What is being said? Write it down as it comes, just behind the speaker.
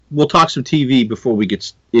we'll talk some TV before we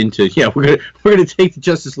get into. Yeah, we're gonna take the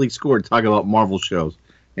Justice League score and talk about Marvel shows.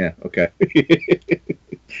 Yeah, okay.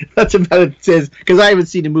 That's about it. Says because I haven't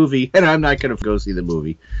seen the movie, and I'm not gonna go see the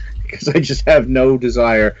movie because I just have no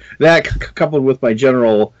desire. That coupled with my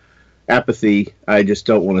general apathy, I just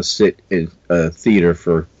don't want to sit in a theater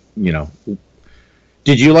for.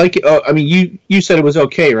 Did you like it? Oh, I mean, you said it was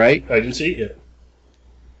okay, right? I didn't see it yet.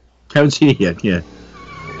 Haven't seen it yet. Yeah.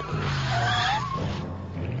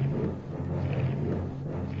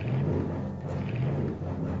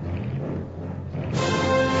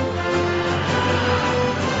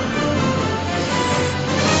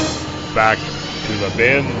 Back to the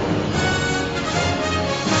bin.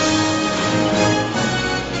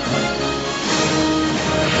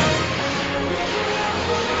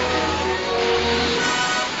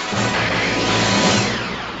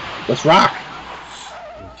 Let's rock.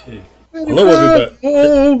 Okay. Hello, everybody.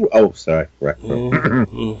 Oh, sorry. Right.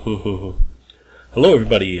 Hello,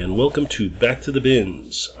 everybody, and welcome to Back to the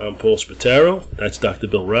Bins. I'm Paul Spataro. That's Dr.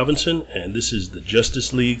 Bill Robinson, and this is the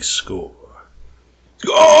Justice League score.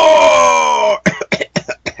 Oh!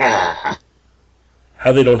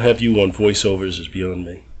 How they don't have you on voiceovers is beyond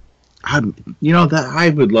me. I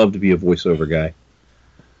would love to be a voiceover guy.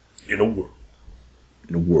 In a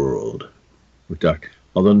world. With Doctor.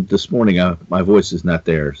 Although this morning my voice is not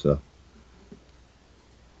there, so.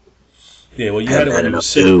 Yeah, well, you had it when you were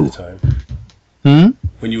sick at the time.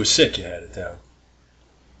 When you were sick, you had it down.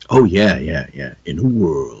 Oh, yeah. In a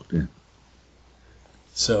world. Yeah.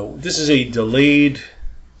 So, this is a delayed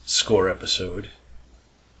score episode.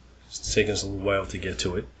 It's taken us a little while to get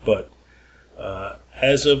to it, but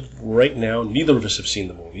as of right now, neither of us have seen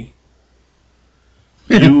the movie.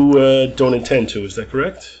 You don't intend to, is that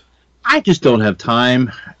correct? I just don't have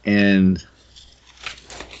time, and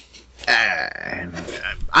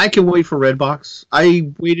I can wait for Redbox. I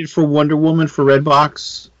waited for Wonder Woman for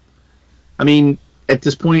Redbox. I mean, at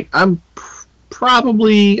this point, I'm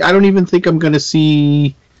probably... I don't even think I'm going to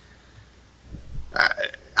see...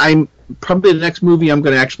 I'm probably the next movie I'm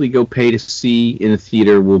going to actually go pay to see in a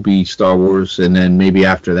theater will be Star Wars, and then maybe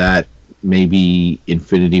after that, maybe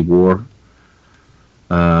Infinity War.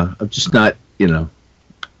 I'm just not,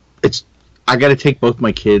 I got to take both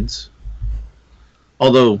my kids.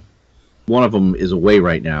 Although one of them is away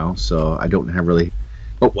right now, so I don't have really.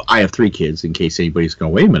 Well, I have 3 kids in case anybody's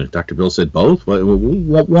going. Wait a minute, Dr. Bill said both.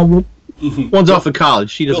 One's off at college.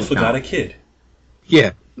 She doesn't. Bill forgot count. a kid.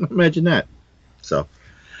 Yeah, imagine that. So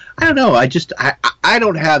I don't know. I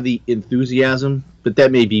don't have the enthusiasm, but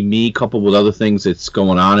that may be me coupled with other things that's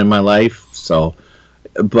going on in my life. So.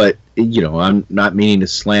 But, I'm not meaning to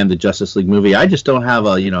slam the Justice League movie. I just don't have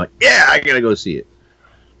I gotta go see it.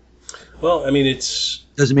 Well, I mean, it's...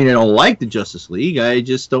 Doesn't mean I don't like the Justice League. I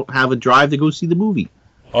just don't have a drive to go see the movie.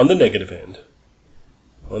 On the negative end,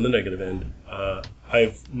 I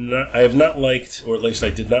have not liked, or at least I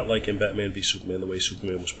did not like in Batman v Superman, the way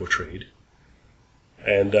Superman was portrayed.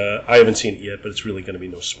 And I haven't seen it yet, but it's really going to be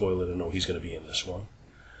no spoiler to know he's going to be in this one.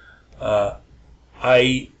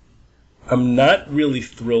 I'm not really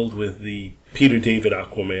thrilled with the Peter David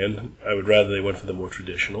Aquaman. I would rather they went for the more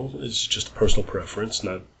traditional. It's just a personal preference,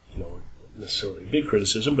 not necessarily a big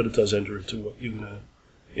criticism, but it does enter into what you're going to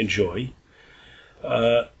enjoy.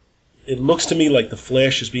 It looks to me like the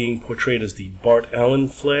Flash is being portrayed as the Bart Allen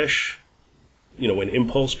Flash, when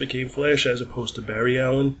Impulse became Flash, as opposed to Barry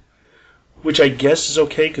Allen, which I guess is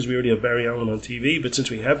okay because we already have Barry Allen on TV, but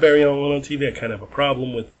since we have Barry Allen on TV, I kind of have a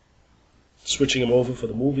problem with switching him over for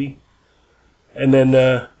the movie. And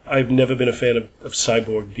then I've never been a fan of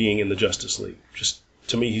Cyborg being in the Justice League. Just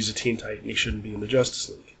to me, he's a Teen Titan. He shouldn't be in the Justice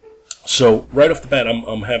League. So right off the bat,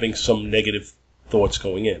 I'm having some negative thoughts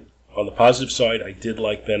going in. On the positive side, I did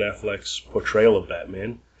like Ben Affleck's portrayal of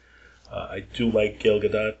Batman. I do like Gal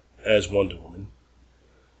Gadot as Wonder Woman,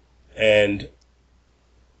 and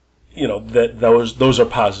that those are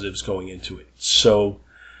positives going into it. So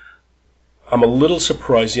I'm a little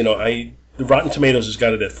surprised. The Rotten Tomatoes has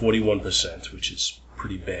got it at 41%, which is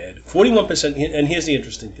pretty bad. 41%, and here's the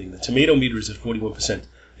interesting thing. The tomato meter is at 41%.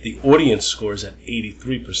 The audience score is at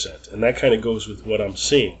 83%, and that kind of goes with what I'm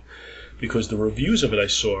seeing, because the reviews of it I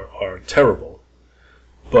saw are terrible.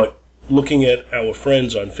 But looking at our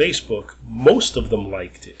friends on Facebook, most of them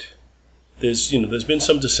liked it. There's been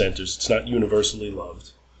some dissenters. It's not universally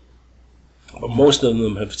loved. But most of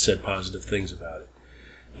them have said positive things about it.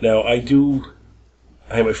 Now, I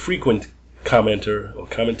am a frequent commenter or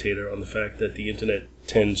commentator on the fact that the internet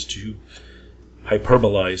tends to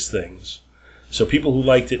hyperbolize things. So people who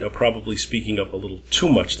liked it are probably speaking up a little too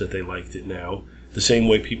much that they liked it now, the same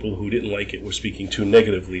way people who didn't like it were speaking too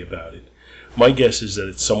negatively about it. My guess is that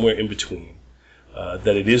it's somewhere in between.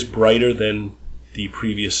 That it is brighter than the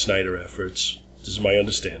previous Snyder efforts. This is my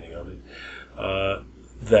understanding of it.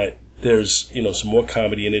 That there's some more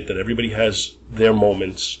comedy in it. That everybody has their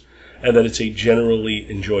moments, and that it's a generally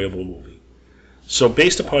enjoyable movie. So,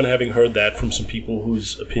 based upon having heard that from some people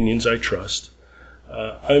whose opinions I trust,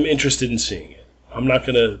 I'm interested in seeing it. I'm not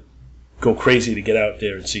going to go crazy to get out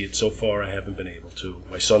there and see it. So far, I haven't been able to.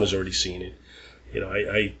 My son has already seen it.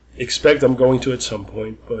 I expect I'm going to at some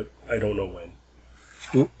point, but I don't know when.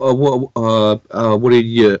 What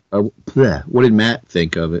did Matt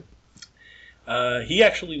think of it? He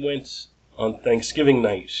actually went on Thanksgiving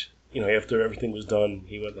night. After everything was done,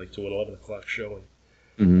 he went to an 11 o'clock showing,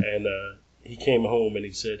 and he came home and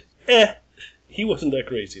he said, he wasn't that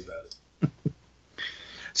crazy about it.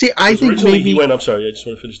 See, I think originally maybe he went. I'm sorry, I just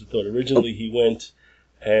want to finish the thought. Originally, he went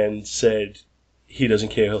and said he doesn't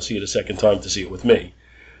care. He'll see it a second time to see it with me.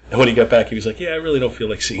 And when he got back, he was like, "Yeah, I really don't feel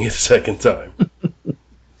like seeing it a second time."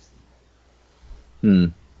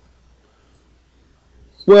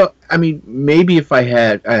 Well, I mean, maybe if I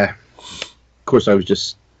had, of course, I was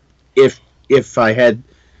just if I had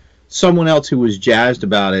someone else who was jazzed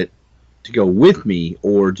about it to go with me,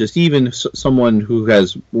 or just even someone who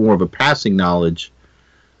has more of a passing knowledge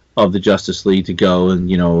of the Justice League to go and,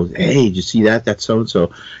 hey, did you see that? That's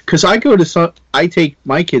so-and-so. Because I take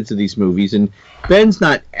my kids to these movies, and Ben's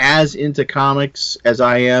not as into comics as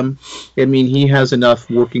I am. I mean, he has enough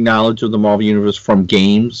working knowledge of the Marvel Universe from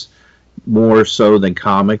games, more so than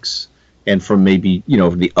comics, and from maybe,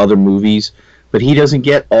 the other movies. But he doesn't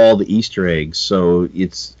get all the Easter eggs, so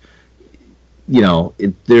it's,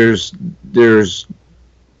 there's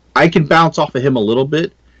I can bounce off of him a little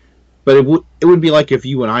bit. But it would be like if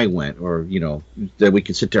you and I went, or that we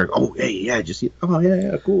could sit there. Oh, hey, yeah, just oh,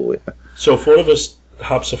 yeah, cool. Yeah. So if one of us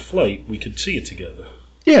hops a flight, we could see it together.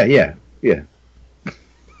 Yeah.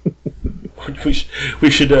 we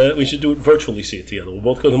should do it virtually. See it together. We'll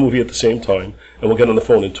both go to the movie at the same time, and we'll get on the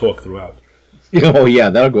phone and talk throughout. Oh yeah,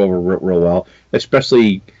 that'll go over real well.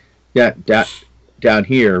 Especially down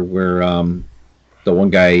here where the one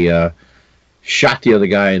guy shot the other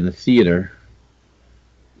guy in the theater.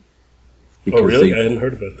 Oh really? I hadn't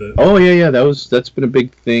heard about that. Oh yeah. That's been a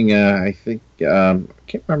big thing. I think I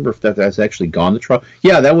can't remember if that's actually gone to trial.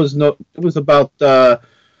 Yeah, it was about 30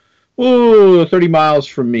 miles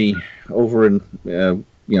from me over in it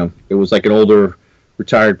was like an older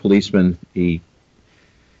retired policeman.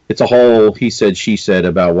 It's a whole he said she said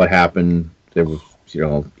about what happened. There was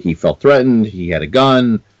he felt threatened. He had a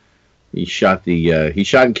gun. He shot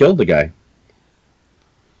and killed the guy.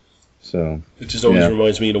 So it just always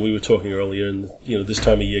reminds me, we were talking earlier, and this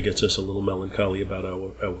time of year gets us a little melancholy about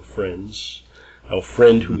our friends, our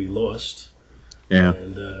friend who we lost. Yeah.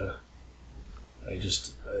 And I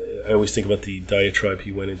always think about the diatribe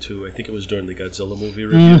he went into. I think it was during the Godzilla movie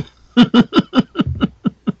review.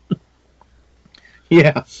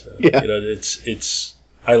 Yeah. So, it's.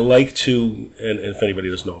 I like to, and if anybody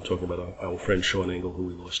doesn't know, I'm talking about our friend Sean Engel, who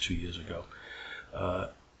we lost 2 years ago.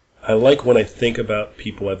 I like when I think about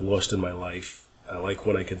people I've lost in my life. I like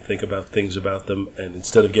when I can think about things about them, and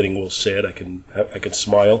instead of getting all sad, I can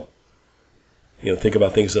smile. Think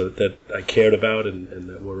about things that I cared about and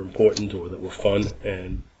that were important or that were fun,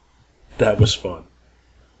 and that was fun.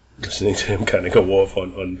 Listening to him kind of go off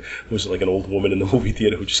on was it like an old woman in the movie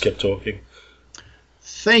theater who just kept talking.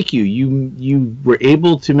 Thank you. You were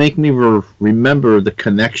able to make me remember the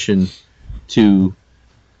connection to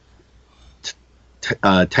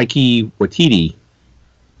Taika Waititi,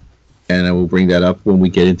 and I will bring that up when we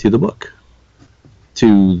get into the book.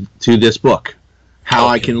 To this book, how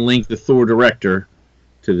I can link the Thor director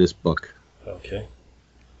to this book. Okay.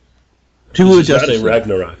 This is not a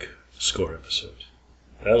Ragnarok score episode.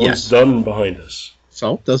 That one's done and behind us.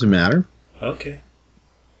 So doesn't matter. Okay.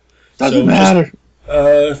 Doesn't matter.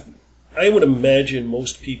 I would imagine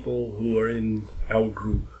most people who are in our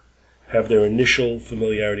group have their initial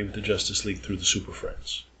familiarity with the Justice League through the Super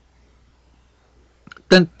Friends.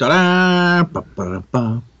 I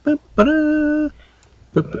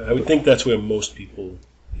would think that's where most people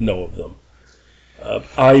know of them.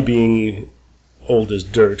 I, being old as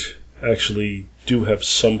dirt, actually do have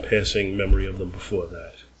some passing memory of them before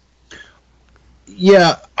that.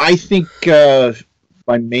 Yeah, I think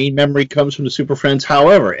my main memory comes from the Super Friends.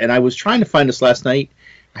 However, and I was trying to find this last night,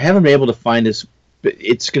 I haven't been able to find this.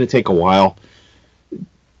 It's going to take a while.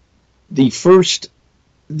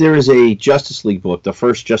 There is a Justice League book, the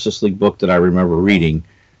first Justice League book that I remember reading.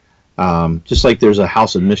 Just like there's a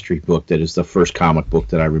House of Mystery book that is the first comic book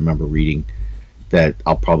that I remember reading. That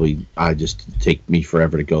I just take me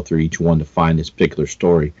forever to go through each one to find this particular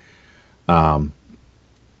story.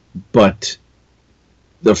 But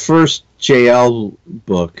the first JL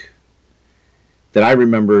book that I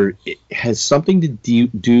remember, it has something to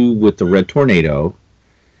do with the Red Tornado.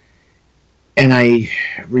 And I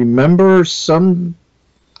remember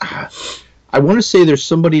I want to say there's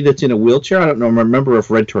somebody that's in a wheelchair. I don't know. Remember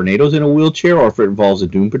if Red Tornado's in a wheelchair or if it involves a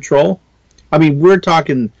Doom Patrol. I mean, we're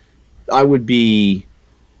talking, I would be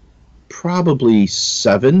probably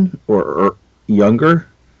 7 or younger.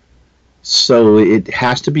 So it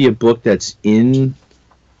has to be a book that's in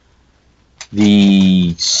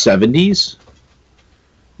the 70s,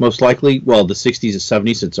 most likely. Well, the 60s and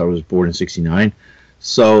 70s, since I was born in 69.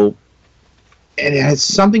 So, and it has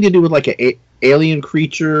something to do with like alien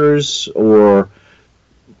creatures, or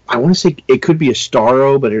I want to say it could be a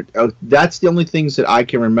Starro, but that's the only things that I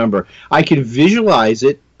can remember. I can visualize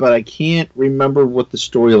it, but I can't remember what the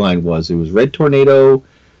storyline was. It was Red Tornado,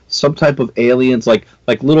 some type of aliens, like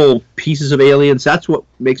little pieces of aliens. That's what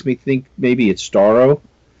makes me think maybe it's Starro,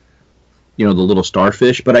 the little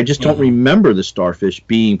starfish, but I just don't remember the starfish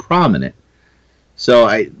being prominent. So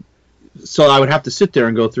I would have to sit there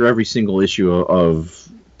and go through every single issue of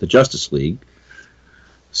the Justice League,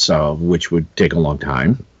 which would take a long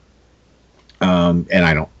time, and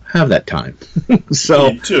I don't have that time. So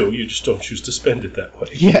you do. You just don't choose to spend it that way.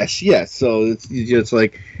 Yes. So it's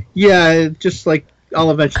like, just like I'll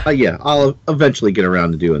eventually get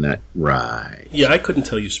around to doing that. Right. Yeah, I couldn't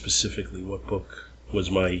tell you specifically what book was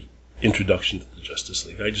my introduction to the Justice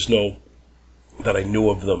League. I just know that I knew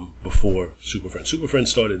of them before Super Friends. Super Friends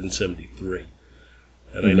started in '73,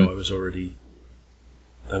 and I know I was already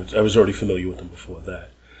familiar with them before that.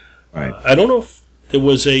 Right. I don't know if there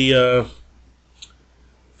was a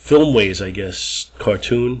Filmways, I guess,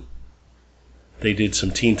 cartoon. They did some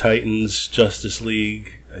Teen Titans, Justice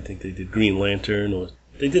League. I think they did Green Lantern, or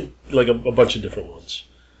they did like a bunch of different ones.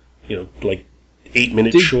 Like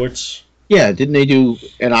 8-minute shorts. Yeah, didn't they do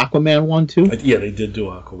an Aquaman one too? Yeah, they did do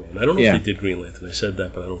Aquaman. I don't know if they did Green Lantern. I said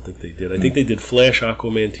that, but I don't think they did. I think they did Flash,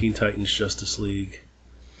 Aquaman, Teen Titans, Justice League.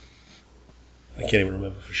 I can't even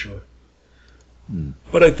remember for sure.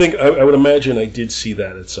 But I think, I would imagine I did see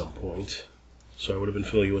that at some point. So I would have been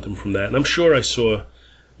familiar with them from that. And I'm sure I saw,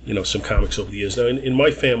 some comics over the years. Now, in my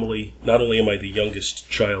family, not only am I the youngest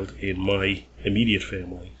child in my immediate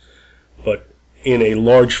family, but in a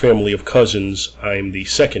large family of cousins, I'm the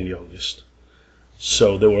second youngest.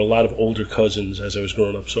 So there were a lot of older cousins as I was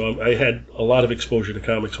growing up. So I had a lot of exposure to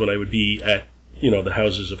comics when I would be at, the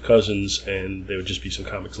houses of cousins, and there would just be some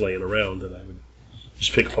comics laying around, and I would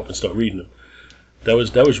just pick them up and start reading them. That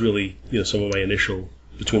was really, some of my initial,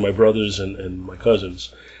 between my brothers and my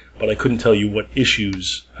cousins. But I couldn't tell you what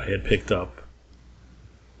issues I had picked up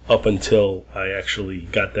until I actually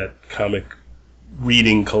got that comic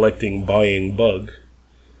reading, collecting, buying bug,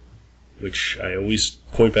 which I always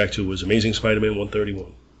point back to was Amazing Spider-Man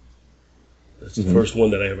 131. That's the first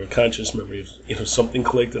one that I have a conscious memory of, something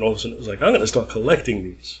clicked, and all of a sudden it was like, I'm going to start collecting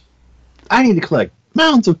these. I need to collect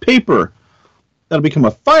mounds of paper. That'll become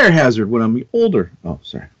a fire hazard when I'm older. Oh,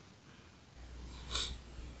 sorry.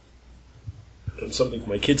 And something for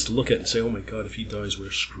my kids to look at and say, oh my God, if he dies,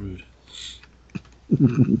 we're screwed.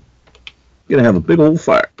 Gonna have a big old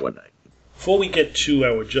fire one night. Before we get to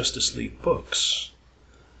our Justice League books,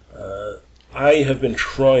 I have been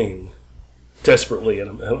trying desperately,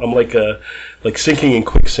 and I'm like sinking in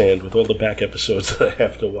quicksand with all the back episodes that I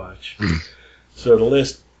have to watch. So the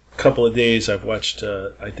last couple of days I've watched,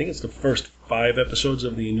 I think it's the first 5 episodes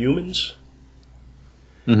of The Inhumans.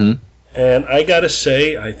 Mm-hmm. And I gotta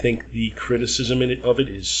say, I think the criticism of it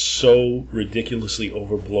is so ridiculously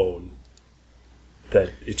overblown that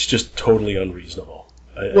it's just totally unreasonable.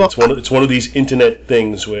 It's one of these internet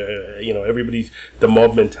things where everybody's the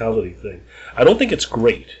mob mentality thing. I don't think it's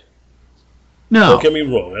great. No, don't get me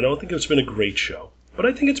wrong. I don't think it's been a great show, but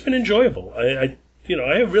I think it's been enjoyable. I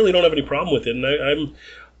really don't have any problem with it, and I'm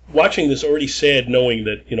watching this already sad, knowing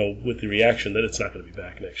that with the reaction that it's not going to be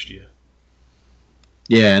back next year.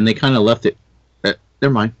 Yeah, and they kind of left it.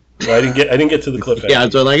 Never mind. Well, I didn't get to the cliffhanger. Yeah,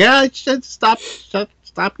 so like, stop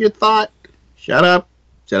your thought. Shutting up.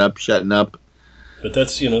 But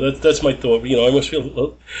that's my thought. I almost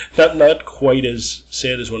feel not quite as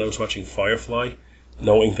sad as when I was watching Firefly,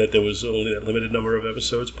 knowing that there was only that limited number of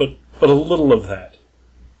episodes, but a little of that.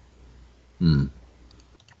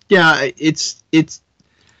 Yeah,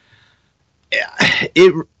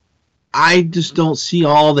 I just don't see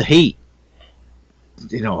all the hate.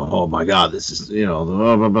 Oh my God, this is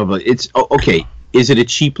blah, blah, blah, blah. It's okay. Is it a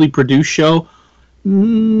cheaply produced show?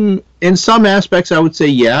 In some aspects, I would say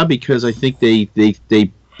yeah, because I think they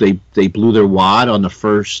blew their wad on the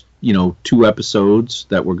first 2 episodes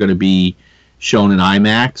that were going to be shown in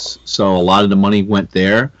IMAX, so a lot of the money went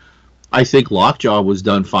there. I think Lockjaw was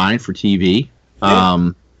done fine for TV. Yeah.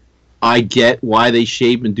 I get why they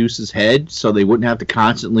shaved Medusa's head, so they wouldn't have to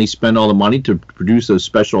constantly spend all the money to produce those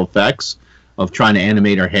special effects of trying to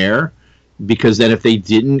animate her hair. Because then if they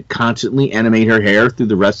didn't constantly animate her hair through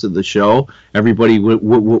the rest of the show, everybody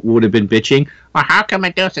would have been bitching, well, how come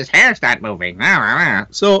Medusa's hair's not moving?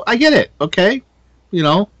 So I get it, okay?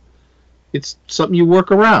 It's something you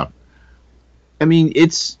work around. I mean,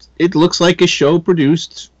 it looks like a show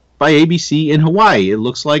produced by ABC in Hawaii. It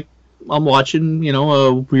looks like I'm watching,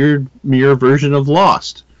 a weird mirror version of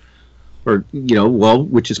Lost. Or,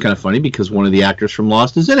 which is kind of funny because one of the actors from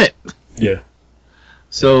Lost is in it. Yeah.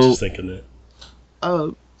 So, I was just thinking that.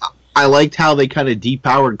 I liked how they kind of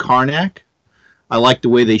depowered Karnak. I liked the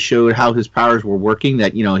way they showed how his powers were working,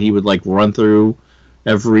 that, he would, run through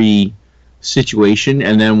every situation,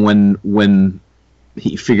 and then when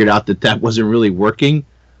he figured out that wasn't really working,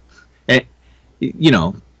 and,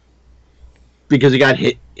 because he got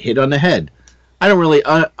hit on the head. I don't really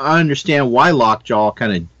understand why Lockjaw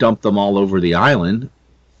kind of dumped them all over the island,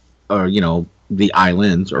 or, the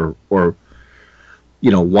islands, or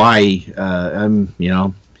why,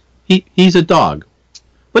 he's a dog.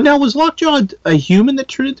 But now, was Lockjaw a human that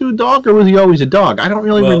turned into a dog, or was he always a dog? I don't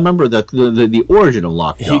really remember the origin of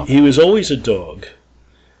Lockjaw. He was always a dog.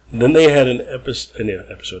 Then they had an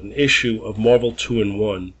issue of Marvel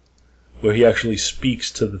 2-in-1, where he actually speaks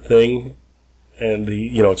to the Thing, and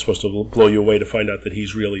it's supposed to blow you away to find out that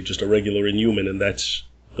he's really just a regular Inhuman, and that's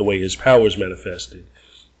the way his powers manifested.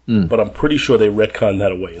 But I'm pretty sure they retconned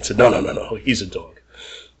that away and said, no, he's a dog.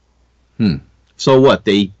 So what?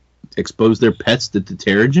 They exposed their pets to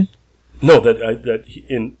Terrigen? No, that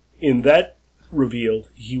in that reveal,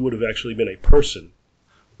 he would have actually been a person,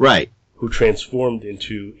 right? Who transformed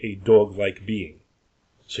into a dog-like being.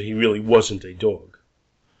 So he really wasn't a dog.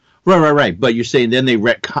 Right. But you're saying then they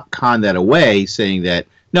retconned that away, saying that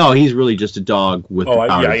no, he's really just a dog with the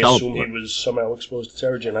power to teleport. I assume he was somehow exposed to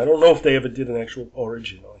Terrigen. I don't know if they ever did an actual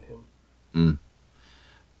origin on him.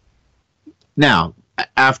 Now,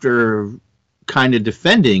 after kind of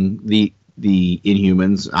defending the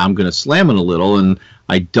Inhumans, I'm going to slam it a little, and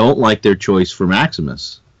I don't like their choice for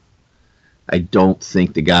Maximus. I don't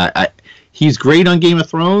think the guy... he's great on Game of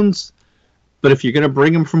Thrones, but if you're going to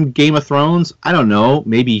bring him from Game of Thrones, I don't know,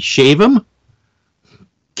 maybe shave him?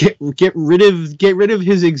 Get rid of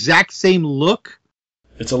his exact same look?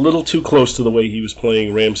 It's a little too close to the way he was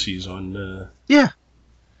playing Ramses on on Game of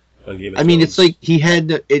Thrones. I mean, it's like he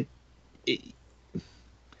had...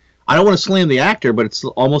 I don't want to slam the actor, but it's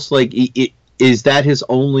almost like is that his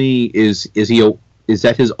only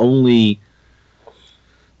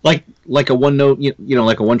like a one note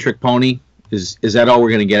like a one trick pony? Is that all we're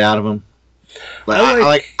going to get out of him?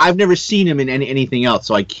 I've never seen him in anything else,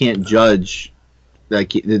 so I can't judge.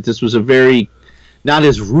 Like this was a very not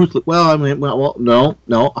as ruthless. Well, no.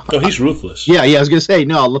 No, he's ruthless. Yeah. I was going to say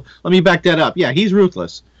no. Let me back that up. Yeah, he's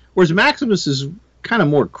ruthless. Whereas Maximus is kind of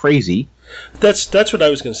more crazy. That's what I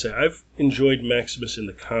was going to say. I've enjoyed Maximus in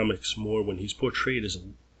the comics more when he's portrayed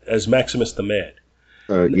as Maximus the Mad.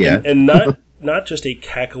 And not just a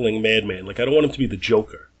cackling madman. Like, I don't want him to be the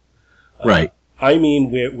Joker. Right. I mean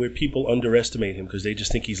where people underestimate him because they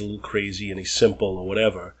just think he's a little crazy and he's simple or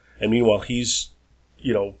whatever. And meanwhile, he's,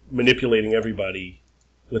 manipulating everybody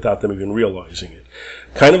without them even realizing it.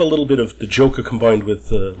 Kind of a little bit of the Joker combined with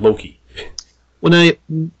Loki. Well,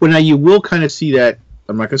 now you will kind of see that.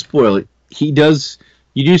 I'm not going to spoil it. You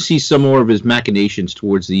do see some more of his machinations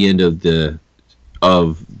towards the end of the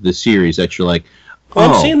series that you're like,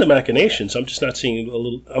 I'm seeing the machinations. I'm just not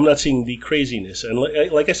seeing I'm not seeing the craziness. And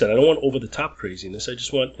like I said, I don't want over the top craziness. I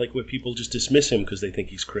just want where people just dismiss him because they think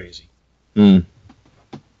he's crazy.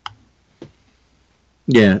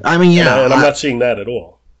 Yeah, I mean, yeah. And I'm not seeing that at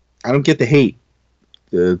all. I don't get the hate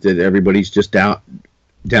that everybody's just down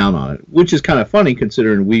on it, which is kind of funny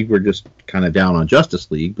considering we were just kind of down on Justice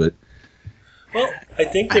League. But I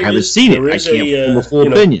think I haven't seen it. I can't form a full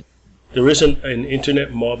opinion. There is an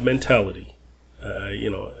internet mob mentality.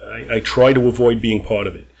 I try to avoid being part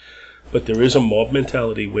of it, but there is a mob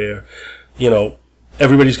mentality where,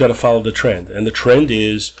 everybody's got to follow the trend, and the trend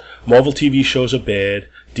is Marvel TV shows are bad,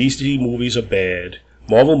 DC movies are bad,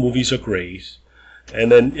 Marvel movies are great,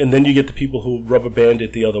 and then you get the people who rubber band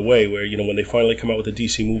it the other way, where when they finally come out with a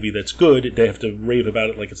DC movie that's good, they have to rave about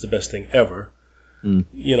it like it's the best thing ever.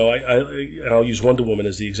 I'll use Wonder Woman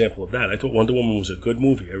as the example of that. I thought Wonder Woman was a good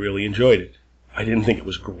movie. I really enjoyed it. I didn't think it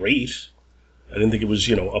was great. I didn't think it was,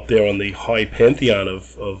 up there on the high pantheon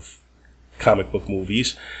of comic book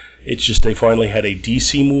movies. It's just they finally had a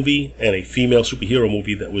DC movie and a female superhero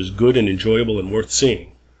movie that was good and enjoyable and worth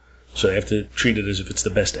seeing. So they have to treat it as if it's the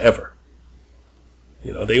best ever.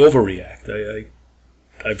 You know, they overreact.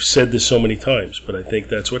 I've said this so many times, but I think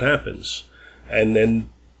that's what happens. And then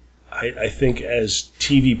I think as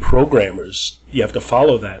TV programmers, you have to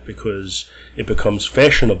follow that because it becomes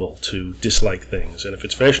fashionable to dislike things. And if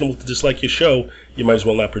it's fashionable to dislike your show, you might as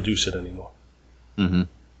well not produce it anymore. Mm-hmm.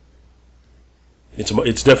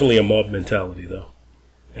 It's definitely a mob mentality, though.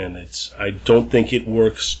 And I don't think it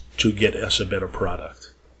works to get us a better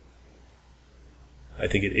product. I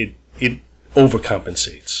think it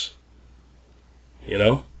overcompensates. You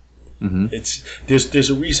know? Mm-hmm. There's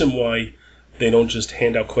a reason why they don't just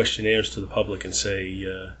hand out questionnaires to the public and say,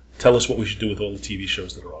 tell us what we should do with all the TV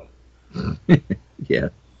shows that are on. Yeah.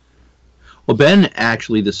 Well, Ben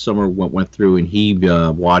actually this summer went through and he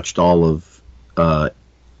watched all of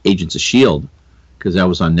Agents of S.H.I.E.L.D. because that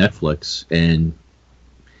was on Netflix, and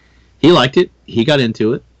he liked it. He got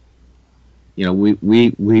into it. You know,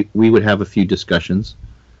 we would have a few discussions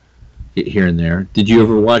here and there. Did you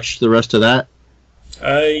ever watch the rest of that?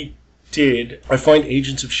 I did. I find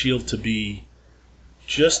Agents of S.H.I.E.L.D. to be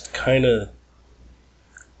just kind of,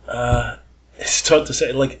 it's tough to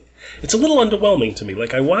say, like, it's a little underwhelming to me.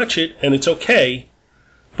 Like, I watch it, and it's okay,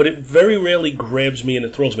 but it very rarely grabs me and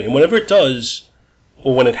it thrills me. And whenever it does,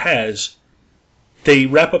 or when it has, they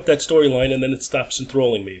wrap up that storyline and then it stops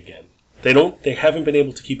enthralling me again. They haven't been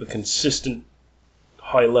able to keep a consistent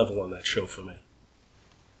high level on that show for me.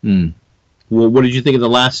 Well, what did you think of the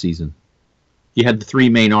last season? You had the 3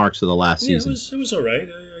 main arcs of the last season. It was all right.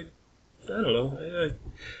 I don't know.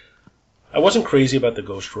 I wasn't crazy about the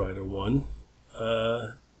Ghost Rider one.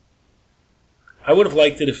 I would have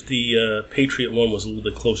liked it if the Patriot one was a little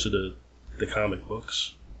bit closer to the comic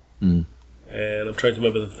books. And I'm trying to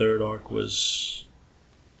remember the third arc was...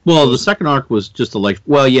 Well, the second arc was just a life...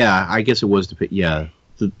 Well, yeah, I guess it was...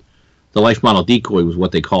 The life model decoy was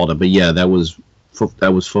what they called it. But yeah, that was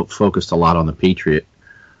focused a lot on the Patriot.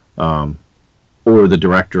 Or the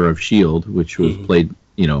director of S.H.I.E.L.D., which was played,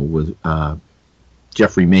 with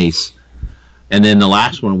Jeffrey Mace. And then the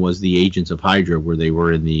last one was the Agents of Hydra, where they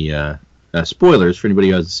were in the... spoilers for anybody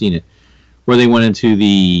who hasn't seen it, where they went into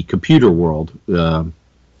the computer world. Oh,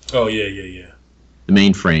 yeah. The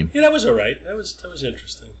mainframe. Yeah, that was all right. That was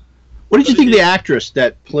interesting. What did you think of the actress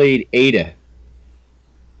that played Ada?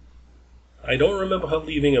 I don't remember her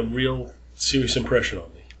leaving a real serious impression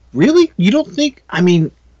on me. Really? You don't think... I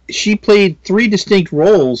mean, she played 3 distinct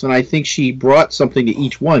roles, and I think she brought something to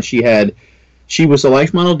each one. She was the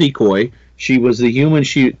life model decoy. She was the human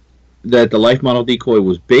that the life model decoy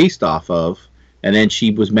was based off of, and then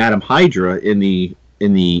she was Madam Hydra in the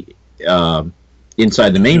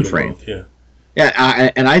inside the mainframe. Yeah.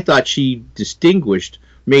 Yeah, and I thought she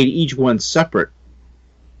made each one separate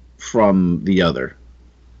from the other.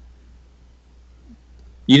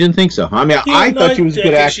 You didn't think so? I mean, I thought she was a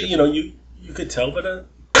good actress. You could tell, but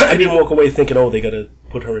I didn't walk away thinking, oh, they got to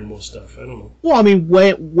put her in more stuff. I don't know. Well, I mean,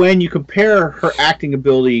 when you compare her acting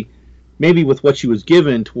ability, maybe with what she was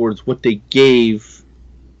given towards what they gave,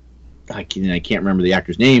 I can't remember the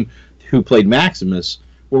actor's name, who played Maximus,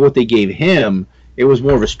 or what they gave him, it was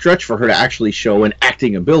more of a stretch for her to actually show an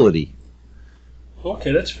acting ability.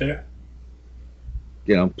 Okay, that's fair.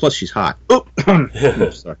 Plus she's hot. Oh,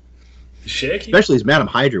 sorry. Shaky. Especially as Madam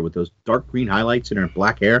Hydra with those dark green highlights in her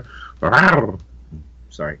black hair.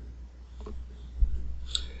 Sorry. All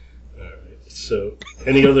right. So,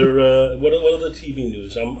 any other what other TV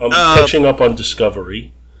news? I'm catching up on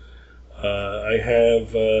Discovery. I'm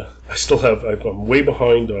way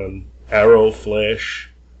behind on Arrow, Flash,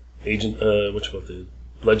 the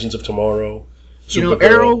Legends of Tomorrow.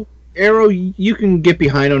 Supergirl. Arrow, you can get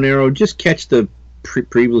behind on Arrow. Just catch the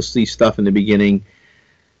previously stuff in the beginning.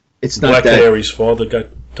 It's not Black that... Canary's father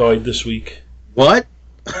died this week. What?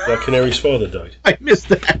 Black Canary's father died. I missed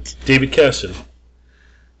that. David Cassidy.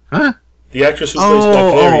 Huh? The actress who plays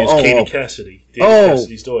Black Canary is Katie Cassidy. David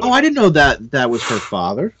Cassidy's daughter. Oh, I didn't know that was her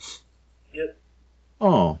father. Yep.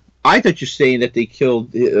 Oh, I thought you're saying that they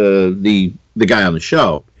killed the guy on the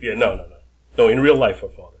show. Yeah, no. No, in real life, her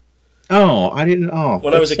father. Oh, I didn't. Oh,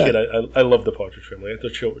 when I was a kid, I loved the Partridge Family. I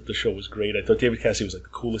thought the show was great. I thought David Cassidy was like the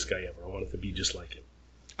coolest guy ever. I wanted to be just like him.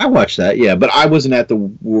 I watched that, yeah, but I wasn't at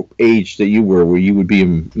the age that you were, where you would be,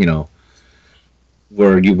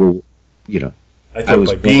 where you were, I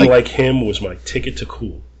thought being like him was my ticket to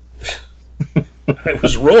cool. I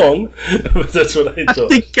was wrong, but that's what I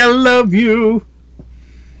thought. I think I love you.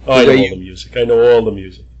 Oh, I know all the music. I know all the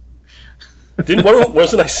music.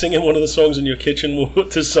 Wasn't I singing one of the songs in your kitchen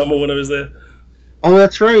this summer when I was there? Oh,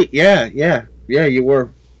 that's right. Yeah, you were.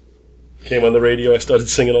 came on the radio, I started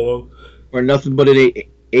singing along. Or nothing but an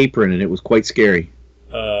apron, and it was quite scary.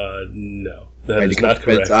 No. That is not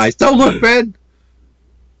correct. Eyes. Don't look, Ben!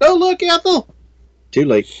 Don't look, Ethel! Too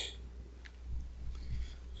late.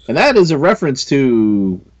 And that is a reference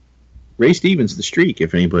to Ray Stevens' The Streak,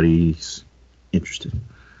 if anybody's interested.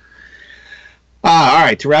 All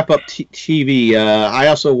right, to wrap up TV,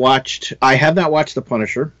 I have not watched The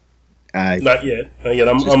Punisher. Not yet.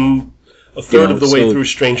 I'm a third of the way through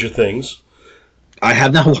Stranger Things. I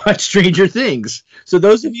have not watched Stranger Things. So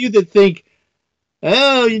those of you that think,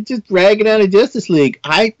 oh, you're just ragging on a Justice League.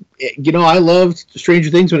 I loved Stranger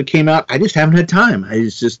Things when it came out. I just haven't had time.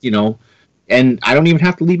 And I don't even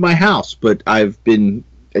have to leave my house, but I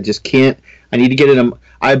just can't. I need to get in.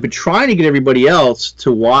 I've been trying to get everybody else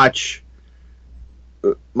to watch.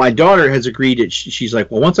 My daughter has agreed that she's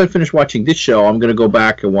like, well, once I finish watching this show, I'm going to go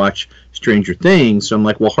back and watch Stranger Things. So I'm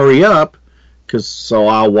like, well, hurry up, so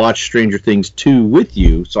I'll watch Stranger Things 2 with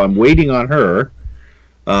you. So I'm waiting on her.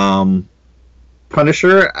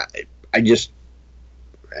 Punisher,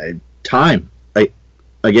 time.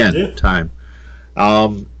 Time.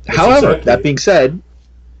 However, that being said,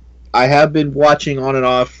 I have been watching on and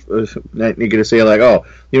off. You're going to say, like, oh,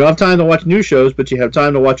 you don't have time to watch new shows, but you have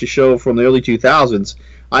time to watch a show from the early 2000s.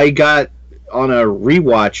 I got on a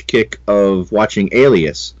rewatch kick of watching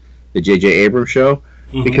Alias, the J.J. Abrams show,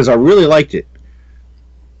 because I really liked it.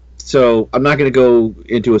 So I'm not going to go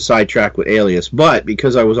into a sidetrack with Alias, but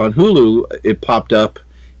because I was on Hulu, it popped up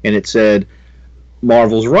and it said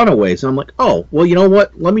Marvel's Runaways. And I'm like, oh, well, you know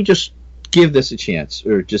what? Let me just give this a chance,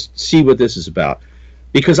 or just see what this is about.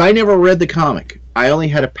 Because I never read the comic. I only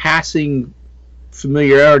had a passing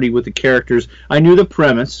familiarity with the characters. I knew the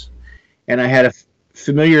premise, and I had a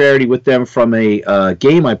familiarity with them from a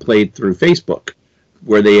game I played through Facebook,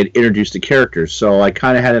 where they had introduced the characters. So I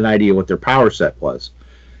kind of had an idea what their power set was.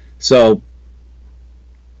 So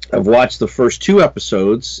I've watched the first 2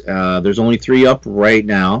 episodes. There's only 3 up right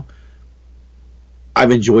now.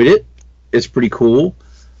 I've enjoyed it. It's pretty cool.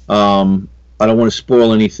 I don't want to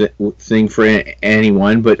spoil anything for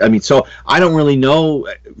anyone, but I mean, so I don't really know.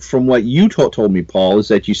 From what you told me, Paul, is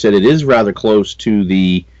that you said it is rather close to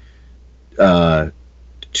the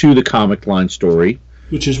comic line story,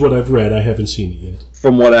 which is what I've read. I haven't seen it yet.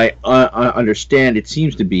 From what I understand, it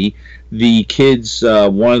seems to be the kids. 2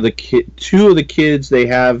 of the kids they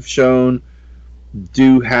have shown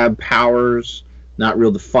do have powers, not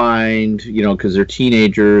real defined, because they're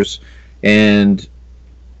teenagers, and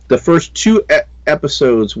the first 2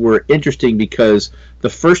 episodes were interesting because the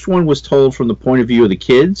first one was told from the point of view of the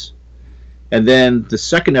kids, and then the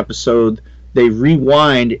second episode they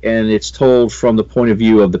rewind and it's told from the point of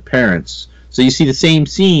view of the parents. So you see the same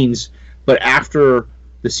scenes, but after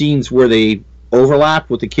the scenes where they overlap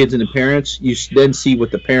with the kids and the parents, you then see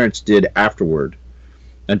what the parents did afterward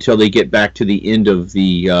until they get back to the end of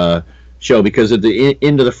the show. Because at the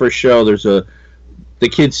end of the first show, the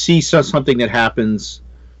kids see something that happens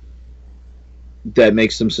that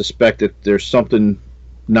makes them suspect that there's something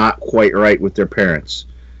not quite right with their parents,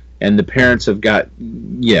 and the parents have got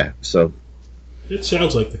so it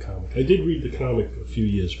sounds like the comic. I did read the comic a few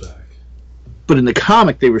years back, but in the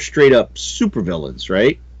comic they were straight up supervillains,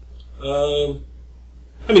 right? I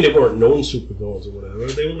mean, they weren't known supervillains or whatever.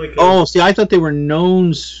 They were like I thought they were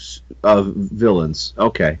known villains.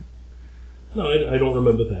 Okay. No, I don't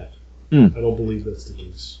remember that. I don't believe that's the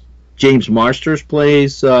case. James Marsters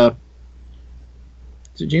plays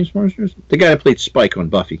is it James Marsters? The guy that played Spike on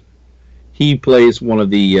Buffy. He plays one of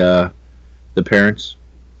the parents.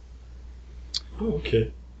 Oh,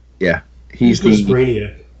 okay. Yeah, he's the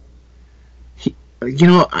Brainiac.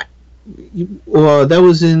 That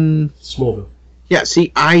was in Smallville. Yeah,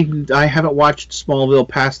 see, I haven't watched Smallville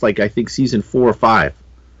past I think season 4 or 5.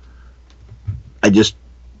 I just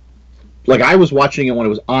I was watching it when it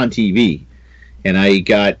was on TV. And I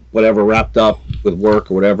got whatever wrapped up with work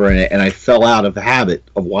or whatever, and I fell out of the habit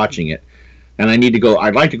of watching it. And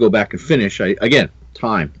I'd like to go back and finish.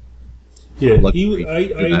 Time. Yeah, I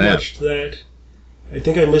watched that. I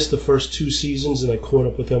think I missed the first 2 seasons, and I caught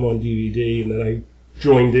up with them on DVD, and then I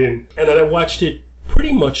joined in. And then I watched it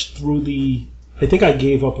pretty much through I think I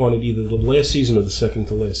gave up on it either the last season or the second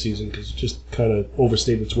to last season, because it just kind of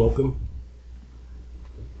overstayed its welcome.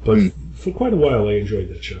 But for quite a while, I enjoyed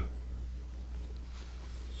that show.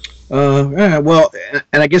 Well,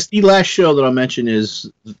 and I guess the last show that I'll mention is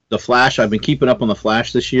The Flash. I've been keeping up on The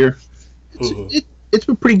Flash this year. It's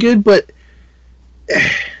been pretty good, but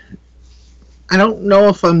I don't know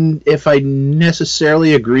if I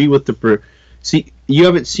necessarily agree with see, you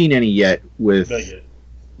haven't seen any yet with Not yet.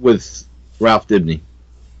 with Ralph Dibny.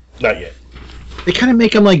 Not yet. They kind of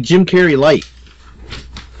make him like Jim Carrey light.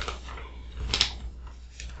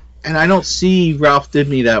 And I don't see Ralph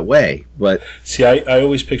Dibny that way, but... See, I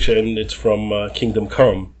always picture, and it's from Kingdom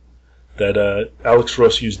Come, that Alex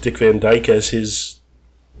Ross used Dick Van Dyke as his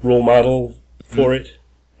role model for it,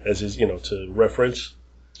 as his, to reference.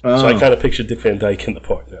 Oh. So I kind of picture Dick Van Dyke in the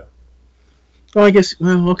part now. Oh, I guess,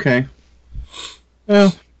 well, okay.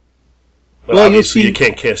 Well, obviously you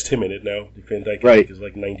can't cast him in it now. Dick Van Dyke right. is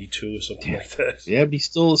like 92 or something like that. Yeah, but he's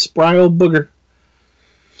still a spry old booger.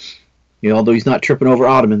 Although he's not tripping over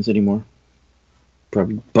ottomans anymore.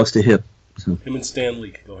 Probably bust a hip. So. Him and Stan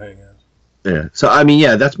Lee can go hang out. Yeah. So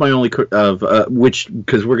that's my only because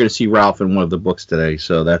we're going to see Ralph in one of the books today.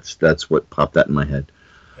 So that's what popped that in my head.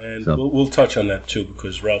 And we'll touch on that too,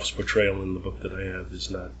 because Ralph's portrayal in the book that I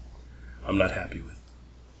have I'm not happy with.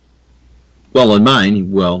 Well, in mine,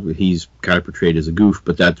 he's kind of portrayed as a goof,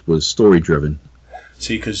 but that was story driven.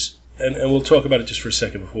 See, because and we'll talk about it just for a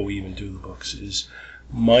second before we even do the books. Is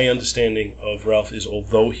my understanding of Ralph is,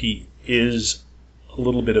 although he is a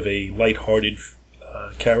little bit of a lighthearted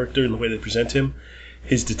character in the way they present him,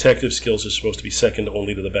 his detective skills are supposed to be second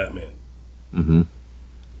only to the Batman. Mm-hmm.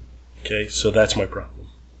 Okay, so that's my problem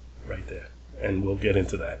right there, and we'll get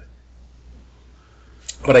into that.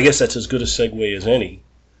 But I guess that's as good a segue as any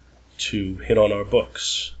to hit on our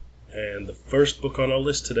books. And the first book on our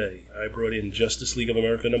list today, I brought in Justice League of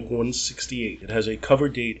America number 168. It has a cover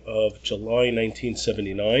date of July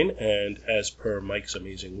 1979, and as per Mike's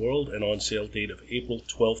Amazing World, an on-sale date of April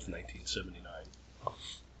 12th, 1979.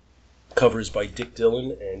 Cover is by Dick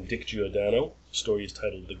Dillon and Dick Giordano. The story is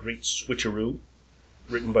titled The Great Switcheroo,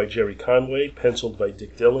 written by Jerry Conway, penciled by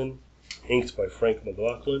Dick Dillon, inked by Frank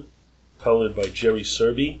McLaughlin, colored by Jerry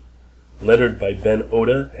Serby, lettered by Ben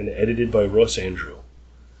Oda, and edited by Ross Andrew.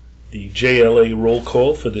 The JLA roll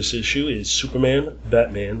call for this issue is Superman,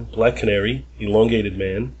 Batman, Black Canary, Elongated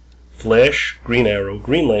Man, Flash, Green Arrow,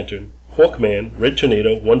 Green Lantern, Hawkman, Red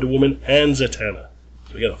Tornado, Wonder Woman, and Zatanna.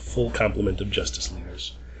 So we got a full complement of Justice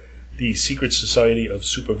Leaguers. The Secret Society of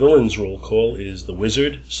Supervillains roll call is The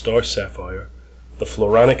Wizard, Star Sapphire, The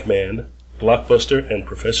Floronic Man, Blockbuster, and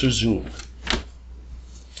Professor Zoom.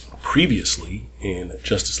 Previously, in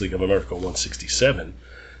Justice League of America 167,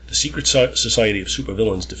 the Secret Society of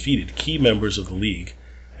Supervillains defeated key members of the League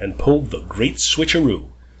and pulled the Great Switcheroo,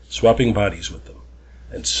 swapping bodies with them.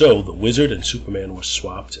 And so the Wizard and Superman were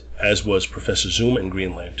swapped, as was Professor Zoom and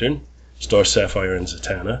Green Lantern, Star Sapphire and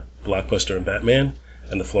Zatanna, Blockbuster and Batman,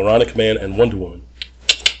 and the Floronic Man and Wonder Woman.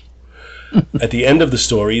 At the end of the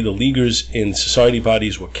story, the Leaguers in Society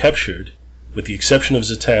bodies were captured, with the exception of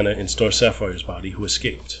Zatanna in Star Sapphire's body, who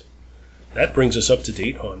escaped. That brings us up to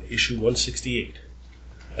date on issue 168.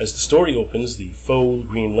 As the story opens, the faux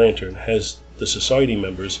Green Lantern has the Society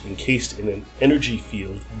members encased in an energy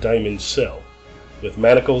field diamond cell, with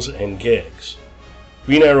manacles and gags.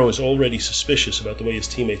 Green Arrow is already suspicious about the way his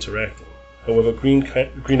teammates are acting. However,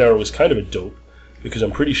 Green Arrow is kind of a dope, because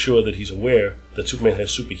I'm pretty sure that he's aware that Superman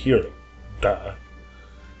has super hearing. Duh.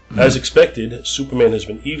 As expected, Superman has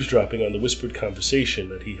been eavesdropping on the whispered conversation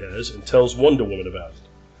that he has and tells Wonder Woman about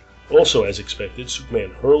it. Also, as expected,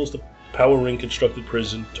 Superman hurls the Power Ring constructed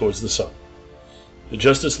prison towards the sun. The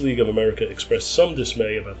Justice League of America expressed some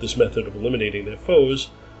dismay about this method of eliminating their foes,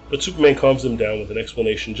 but Superman calms them down with an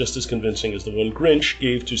explanation just as convincing as the one Grinch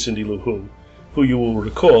gave to Cindy Lou who you will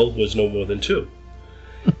recall was no more than 2.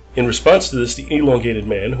 In response to this, the Elongated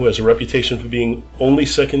Man, who has a reputation for being only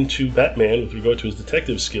second to Batman with regard to his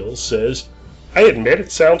detective skills, says, "I admit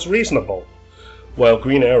it sounds reasonable," while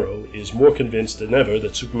Green Arrow is more convinced than ever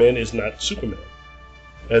that Superman is not Superman.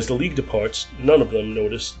 As the League departs, none of them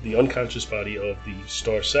notice the unconscious body of the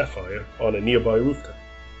Star Sapphire on a nearby rooftop.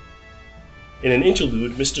 In an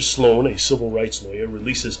interlude, Mr. Sloan, a civil rights lawyer,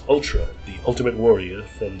 releases Ultra, the Ultimate Warrior,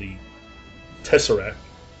 from the Tesseract,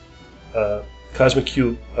 Cosmic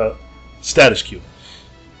Cube, Status Cube.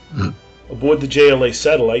 Aboard the JLA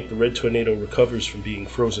satellite, the Red Tornado recovers from being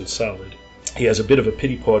frozen solid. He has a bit of a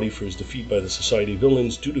pity party for his defeat by the Society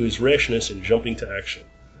villains due to his rashness in jumping to action.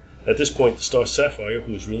 At this point, the Star Sapphire,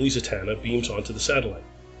 who is really Zatanna, beams onto the satellite.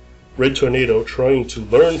 Red Tornado, trying to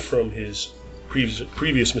learn from his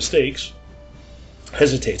previous mistakes,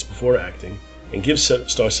 hesitates before acting and gives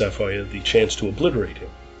Star Sapphire the chance to obliterate him.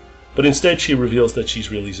 But instead, she reveals that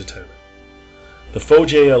she's really Zatanna. The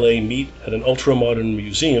faux JLA meet at an ultra-modern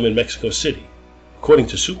museum in Mexico City. According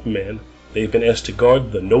to Superman, they have been asked to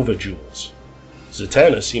guard the Nova Jewels.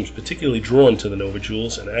 Zatanna seems particularly drawn to the Nova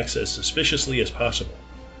Jewels and acts as suspiciously as possible.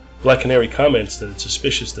 Black Canary comments that it's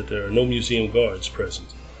suspicious that there are no museum guards present.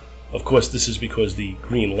 Of course, this is because the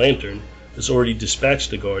Green Lantern has already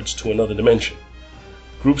dispatched the guards to another dimension.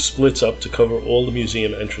 Group splits up to cover all the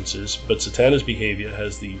museum entrances, but Zatanna's behavior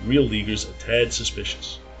has the real Leaguers a tad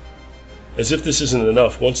suspicious. As if this isn't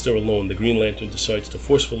enough, once they're alone, the Green Lantern decides to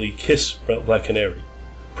forcefully kiss Black Canary,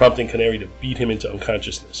 prompting Canary to beat him into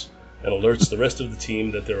unconsciousness, and alerts the rest of the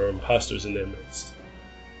team that there are imposters in their midst.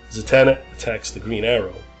 Zatanna attacks the Green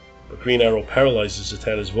Arrow, but Green Arrow paralyzes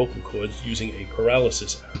Zatanna's vocal cords using a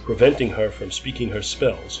paralysis arrow, preventing her from speaking her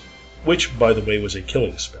spells, which, by the way, was a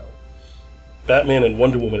killing spell. Batman and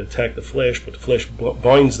Wonder Woman attack the Flash, but the Flash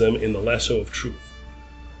binds them in the lasso of truth.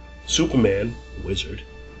 Superman, the Wizard,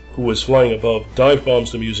 who was flying above, dive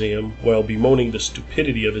bombs the museum while bemoaning the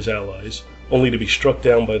stupidity of his allies, only to be struck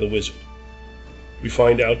down by the Wizard. We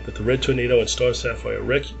find out that the Red Tornado and Star Sapphire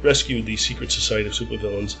rescued the secret society of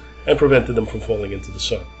supervillains and prevented them from falling into the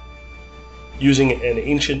sun. Using an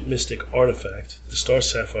ancient mystic artifact, the Star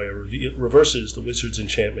Sapphire reverses the Wizard's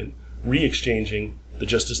enchantment, re-exchanging the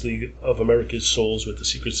Justice League of America's souls with the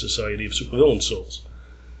Secret Society of Supervillain souls.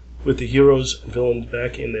 With the heroes and villains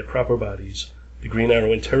back in their proper bodies, the Green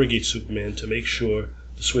Arrow interrogates Superman to make sure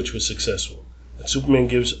the switch was successful, and Superman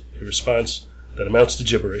gives a response that amounts to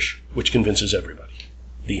gibberish, which convinces everybody.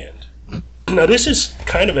 The end. Now, this is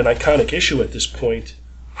kind of an iconic issue at this point,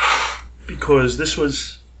 because this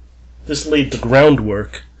laid the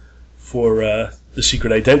groundwork for the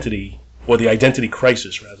Secret Identity, or the Identity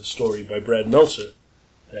Crisis, rather, story by Brad Meltzer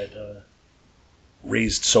that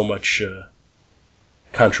raised so much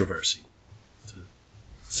controversy, to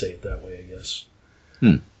say it that way, I guess.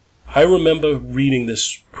 I remember reading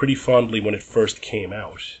this pretty fondly when it first came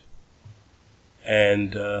out.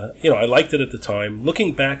 And, I liked it at the time.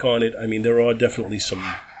 Looking back on it, I mean, there are definitely some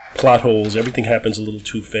plot holes. Everything happens a little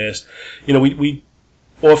too fast. We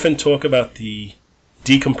often talk about the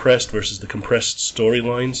decompressed versus the compressed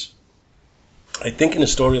storylines. I think in a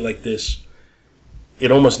story like this,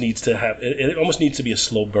 it almost needs to be a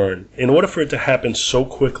slow burn. In order for it to happen so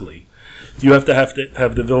quickly, you have to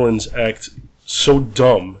have the villains act so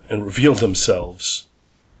dumb and reveal themselves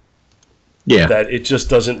that it just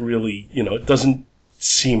doesn't really, it doesn't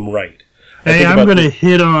seem right. Hey, I'm going to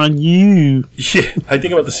hit on you. Yeah, I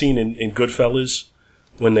think about the scene in Goodfellas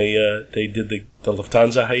when they did the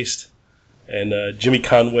Lufthansa heist, and Jimmy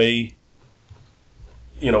Conway,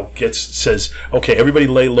 says, okay, everybody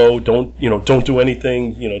lay low, don't do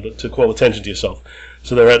anything, to call attention to yourself.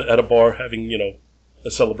 So they're at a bar having, a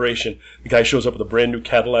celebration. The guy shows up with a brand new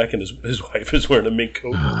Cadillac, and his wife is wearing a mink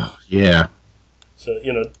coat. Yeah. So,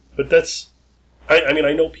 but that's, I mean,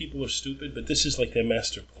 I know people are stupid, but this is like their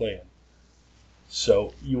master plan.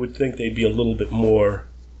 So you would think they'd be a little bit more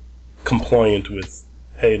compliant with,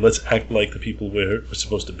 hey, let's act like the people we're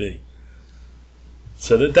supposed to be.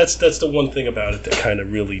 So that's the one thing about it that kind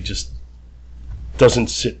of really just doesn't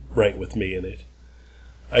sit right with me in it.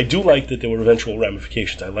 I do like that there were eventual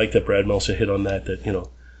ramifications. I like that Brad Meltzer hit on that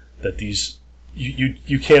that these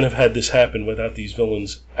you can't have had this happen without these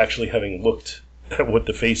villains actually having looked at what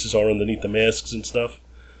the faces are underneath the masks and stuff.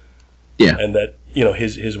 Yeah. And that,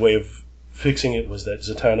 his way of fixing it was that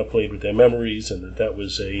Zatanna played with their memories, and that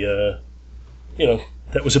was a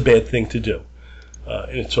bad thing to do.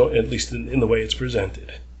 And so, at least in the way it's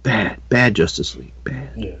presented. Bad Justice League.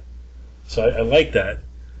 Bad. Yeah. So I like that.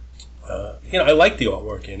 I like the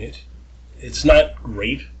artwork in it. It's not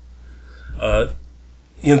great.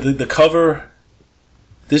 The cover.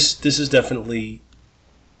 This is definitely,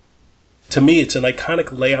 to me, it's an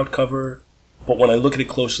iconic layout cover. But when I look at it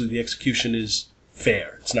closely, the execution is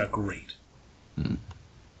fair. It's not great.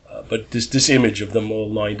 But this image of them all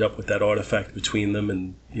lined up with that artifact between them,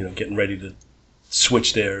 and getting ready to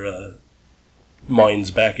switch their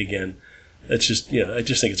minds back again. That's just, I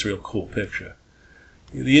just think it's a real cool picture.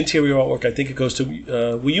 The interior artwork, I think it goes to,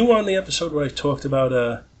 were you on the episode where I talked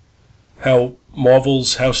about how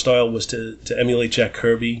Marvel's house style was to emulate Jack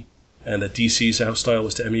Kirby, and that DC's house style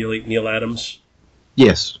was to emulate Neil Adams?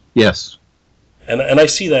 Yes. And I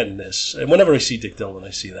see that in this. And whenever I see Dick Dillon, I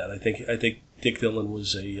see that. I think Dick Dillon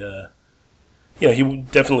was he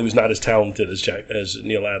definitely was not as talented as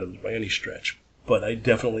Neil Adams by any stretch. But I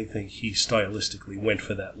definitely think he stylistically went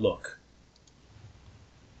for that look.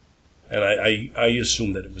 And I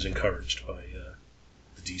assume that it was encouraged by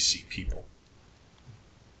the DC people.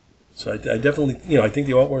 So I definitely, I think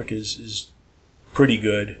the artwork is pretty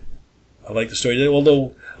good. I like the story.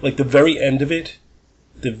 Although, like the very end of it,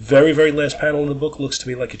 the very, very last panel in the book looks to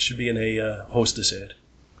me like it should be in a Hostess ad.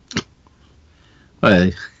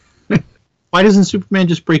 Why doesn't Superman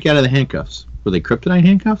just break out of the handcuffs? Were they kryptonite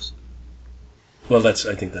handcuffs? Well, I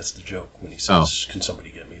think that's the joke when he says, "Can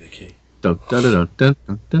somebody get me the key?" Dun, dun, dun, dun,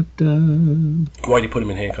 dun, dun, dun. Why'd you put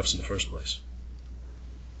him in handcuffs in the first place?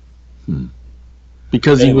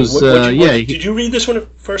 Because he was, did you read this when it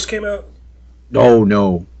first came out? No.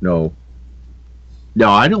 No,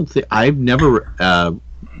 I don't think I've never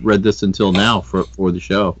read this until now for the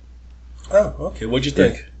show. Oh, okay. What'd you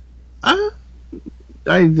think? One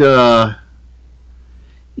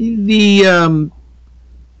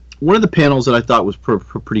of the panels that I thought was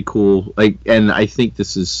pretty cool, and I think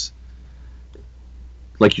this is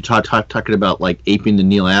like you're talking about, like aping the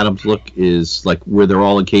Neil Adams look, is like where they're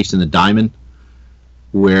all encased in the diamond,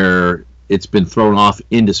 where it's been thrown off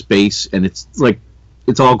into space, and it's like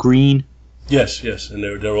it's all green. Yes, and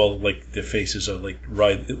they're all like their faces are like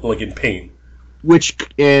in pain. Which,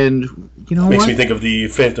 and you know, makes me think of the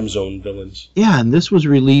Phantom Zone villains. Yeah, and this was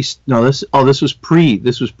released. No, this was pre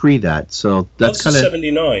that. So that's kind of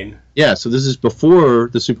 79. Yeah, so this is before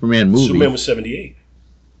the Superman movie. Superman was 78.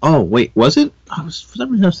 Oh wait, was it? For some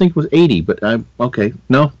reason I was thinking it was 80, but okay.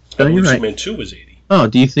 No, you're right. Superman 2 was 80. Oh,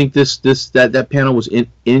 do you think that panel was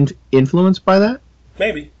influenced by that?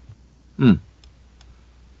 Maybe.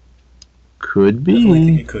 Could be. Definitely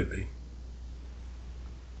think it could be.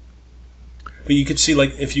 But you could see,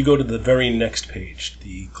 like, if you go to the very next page,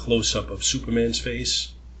 the close-up of Superman's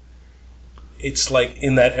face, it's like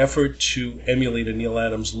in that effort to emulate a Neil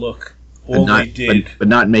Adams look, but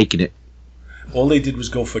not making it. All they did was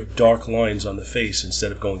go for dark lines on the face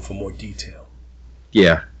instead of going for more detail.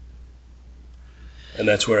 Yeah. And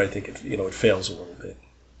that's where I think it fails a little bit.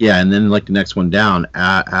 Yeah, and then like the next one down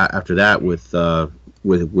after that with the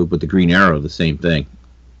Green Arrow, the same thing.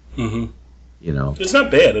 Mm-hmm. You know, it's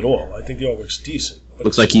not bad at all. I think the artwork's decent.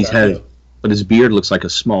 Looks like but his beard looks like a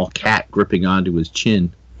small cat gripping onto his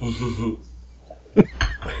chin.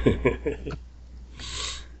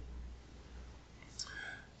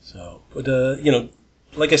 So, but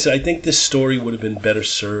like I said, I think this story would have been better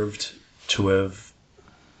served to have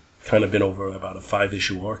kind of been over about a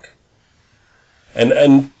 5-issue arc.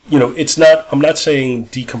 And it's not. I'm not saying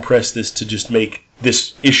decompress this to just make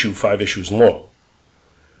this issue 5 issues long.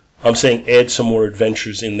 I'm saying add some more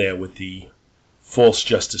adventures in there with the false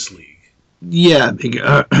Justice League. Yeah,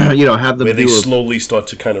 have them where they slowly start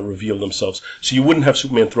to kind of reveal themselves. So you wouldn't have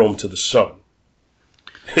Superman throw him to the sun,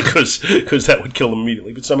 because that would kill them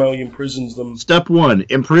immediately. But somehow he imprisons them. Step 1,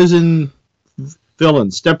 imprison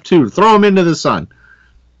villains. Step 2, throw him into the sun.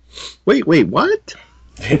 Wait, what?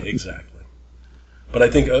 Yeah, exactly. But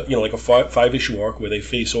I think like a 5-issue arc where they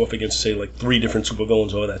face off against, say, like 3 different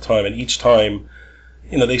supervillains over that time, and each time,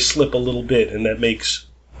 they slip a little bit, and that makes...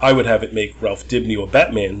 I would have it make Ralph Dibny or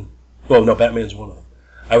Batman... Well, no, Batman's one of them.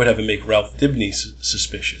 I would have it make Ralph Dibny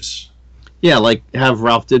suspicious. Yeah, like have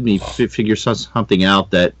Ralph Dibny figure something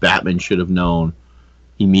out that Batman should have known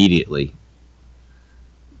immediately.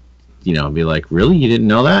 Be like, really? You didn't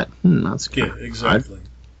know that? That's good. Yeah, exactly.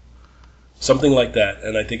 Something like that,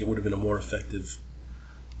 and I think it would have been a more effective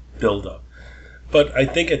build-up. But I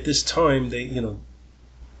think at this time, they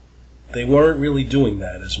weren't really doing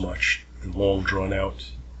that as much. The long,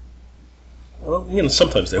 drawn-out... Well,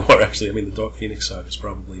 sometimes they were, actually. I mean, the Dark Phoenix saga is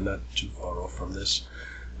probably not too far off from this.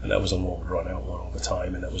 And that was a long, drawn-out one all the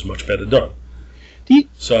time, and that was much better done.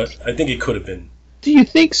 So I think it could have been. Do you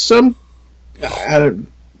think some...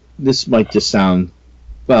 this might just sound...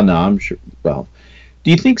 Well, no, I'm sure... Well,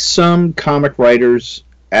 do you think some comic writers,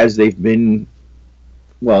 as they've been...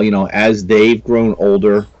 Well, as they've grown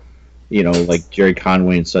older... like Jerry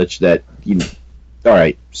Conway and such, that, all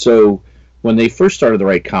right, so when they first started to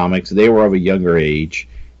write comics, they were of a younger age,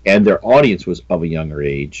 and their audience was of a younger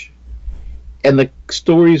age. And the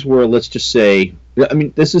stories were, let's just say, I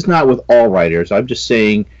mean, this is not with all writers, I'm just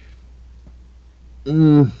saying,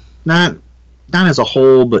 not as a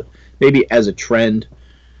whole, but maybe as a trend,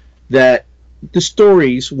 that the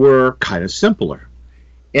stories were kind of simpler.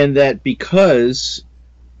 And that because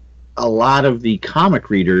a lot of the comic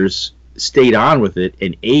readers stayed on with it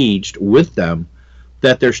and aged with them,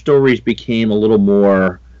 that their stories became a little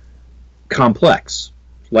more complex.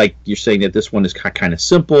 Like you're saying that this one is kind of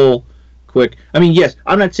simple, quick. I mean, yes,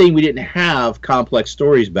 I'm not saying we didn't have complex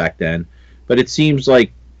stories back then, but it seems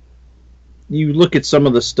like you look at some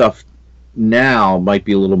of the stuff now might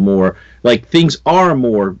be a little more, like things are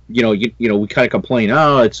more, we kind of complain,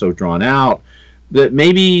 oh, it's so drawn out. That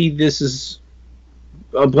maybe this is...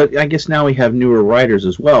 but I guess now we have newer writers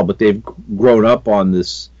as well, but they've grown up on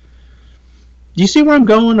this. Do you see where I'm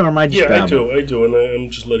going, or am I just babbling? I do, and I'm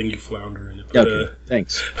just letting you flounder in it. But, okay,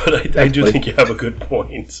 thanks. But I do think you have a good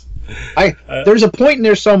point. There's a point in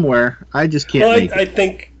there somewhere. I just can't make it. I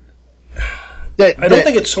think... I don't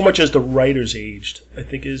think it's so much as the writers aged. I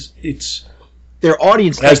think it's... Their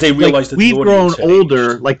audience... As they realize that we've grown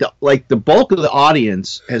older, like the bulk of the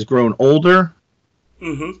audience has grown older.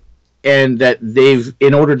 Mm-hmm. and that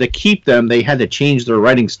in order to keep them, they had to change their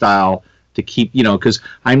writing style to keep, because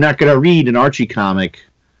I'm not going to read an Archie comic.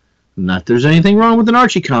 Not that there's anything wrong with an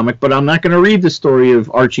Archie comic, but I'm not going to read the story of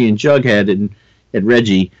Archie and Jughead and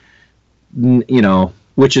Reggie,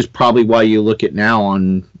 which is probably why you look at now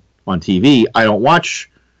on TV. I don't watch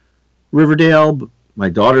Riverdale, but my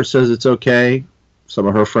daughter says it's okay. Some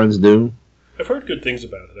of her friends do. I've heard good things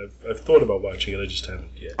about it. I've thought about watching it. I just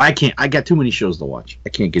haven't yet. I can't. I got too many shows to watch. I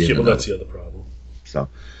can't get into it. Yeah, but that's the other problem. So,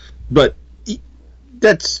 but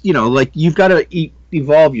that's, like, you've got to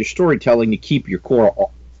evolve your storytelling to keep your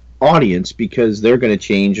core audience, because they're going to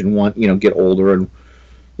change and want, get older and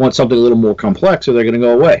want something a little more complex, or they're going to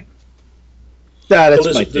go away. That's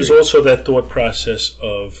my theory. There's also that thought process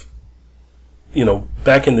of,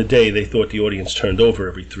 back in the day, they thought the audience turned over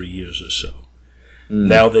every 3 years or so.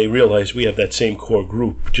 Now they realize we have that same core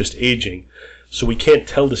group just aging, so we can't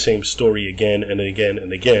tell the same story again and again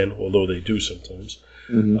and again, although they do sometimes.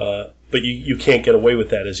 But you can't get away with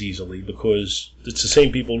that as easily, because it's the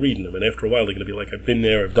same people reading them, and after a while they're going to be like, I've been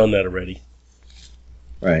there, I've done that already.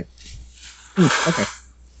 Right. Okay.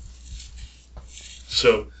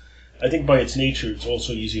 So I think by its nature, it's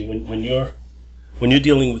also easy when you're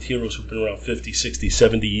dealing with heroes who've been around 50, 60,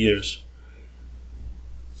 70 years.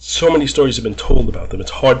 So many stories have been told about them. It's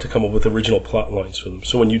hard to come up with original plot lines for them.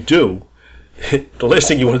 So when you do, the last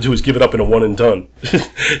thing you want to do is give it up in a one and done.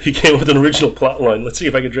 You came up with an original plot line. Let's see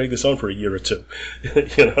if I can drag this on for a year or two.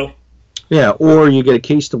 Yeah, or you get a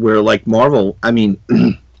case to where, like Marvel. I mean,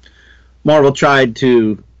 Marvel tried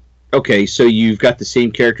to. Okay, so you've got the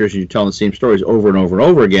same characters and you're telling the same stories over and over and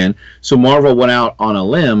over again. So Marvel went out on a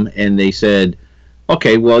limb and they said,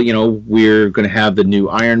 okay, well, we're going to have the new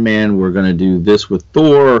Iron Man. We're going to do this with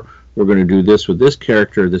Thor. We're going to do this with this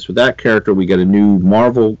character, this with that character. We got a new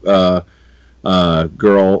Marvel girl,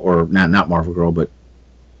 or not Marvel girl, but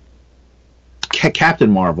Captain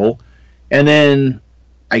Marvel. And then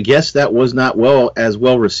I guess that was not as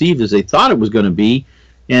well received as they thought it was going to be.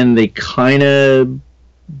 And they kind of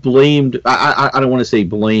blamed, I don't want to say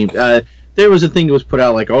blamed. There was a thing that was put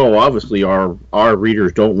out like, oh, obviously our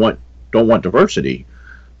readers don't want diversity.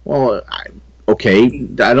 Well, okay,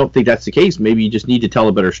 I don't think that's the case. Maybe you just need to tell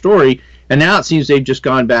a better story. And now it seems they've just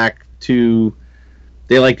gone back to,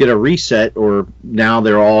 they did a reset, or now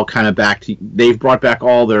they're all kind of back to, they've brought back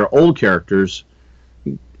all their old characters.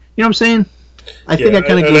 You know what I'm saying? I think that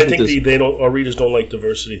kind of goes with this. Our readers don't like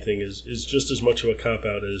diversity thing is just as much of a cop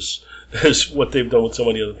out as what they've done with so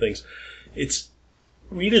many other things.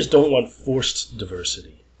 Readers don't want forced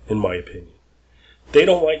diversity, in my opinion. They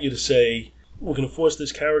don't want you to say, we're going to force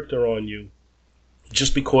this character on you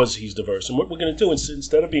just because he's diverse. And what we're going to do is,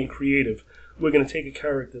 instead of being creative, we're going to take a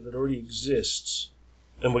character that already exists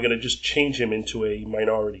and we're going to just change him into a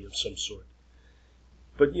minority of some sort.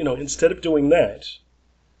 But, instead of doing that,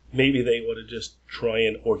 maybe they ought to just try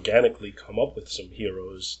and organically come up with some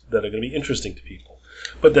heroes that are going to be interesting to people.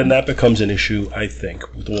 But then that becomes an issue, I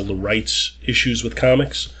think, with all the rights issues with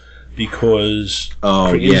comics, because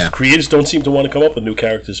creators don't seem to want to come up with new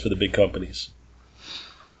characters for the big companies.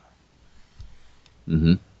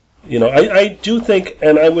 Mm-hmm. I do think,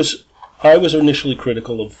 and I was initially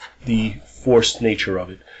critical of the forced nature of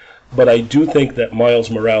it, but I do think that Miles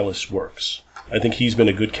Morales works. I think he's been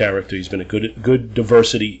a good character. He's been a good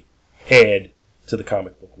diversity add to the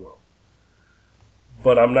comic book world.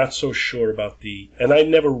 But I'm not so sure about and I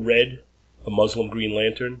never read A Muslim Green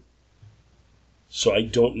Lantern, so I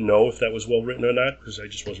don't know if that was well written or not, because I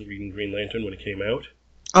just wasn't reading Green Lantern when it came out.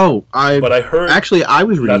 Oh, but I heard, actually, I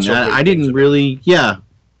was reading that. I didn't really,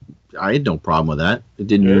 I had no problem with that. It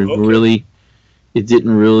didn't really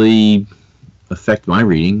affect my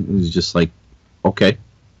reading. It was just like, okay.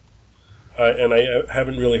 And I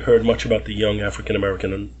haven't really heard much about the young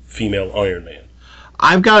African-American and female Iron Man.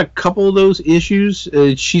 I've got a couple of those issues.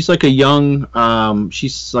 She's like a young,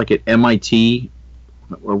 she's like at MIT,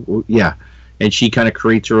 and she kind of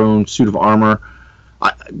creates her own suit of armor.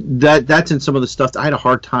 That's in some of the stuff. I had a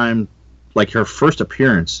hard time, like her first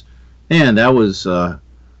appearance. Man, that was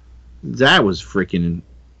freaking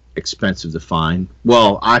expensive to find.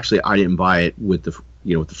 Well, actually, I didn't buy it with the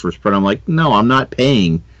first print. I'm like, no, I'm not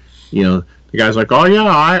paying. The guy's like, oh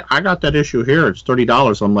yeah, I got that issue here. It's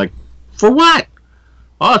 $30. I'm like, for what?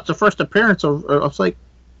 Oh, it's the first appearance. I was like,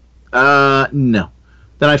 no.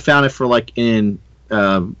 Then I found it for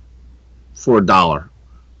for $1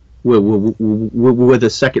 with a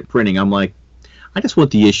second printing. I'm like, I just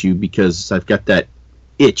want the issue because I've got that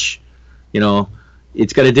itch.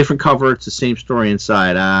 It's got a different cover. It's the same story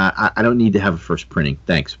inside. I don't need to have a first printing.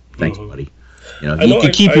 Thanks, buddy. You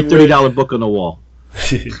can keep your $30 book on the wall.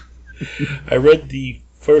 I read the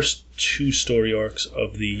first 2 story arcs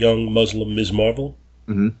of the young Muslim Ms. Marvel.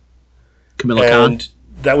 Mm-hmm. Camilla Khan. And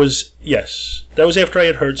that was after I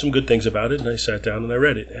had heard some good things about it, and I sat down and I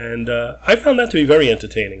read it. And I found that to be very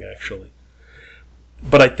entertaining, actually.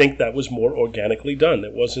 But I think that was more organically done.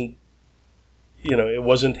 It wasn't,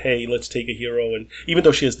 hey, let's take a hero, and even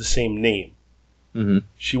though she has the same name, Mm-hmm.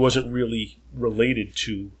 she wasn't really related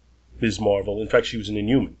to Ms. Marvel. In fact, she was an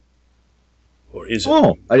Inhuman. Or is it?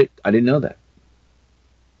 Oh, I didn't know that.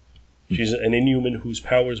 She's an Inhuman whose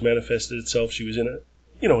powers manifested itself. She was in a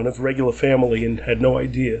regular family and had no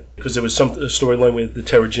idea. Because there was a storyline where the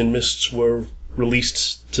Terrigen Mists were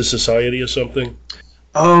released to society or something.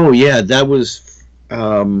 Oh, yeah, that was...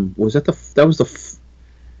 Well,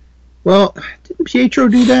 didn't Pietro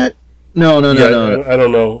do that? No. I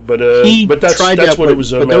don't know, but that's what it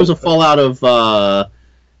was. But that was a fallout of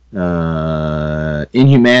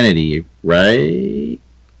Inhumanity, right?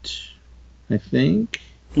 I think.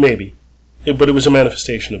 Maybe, but it was a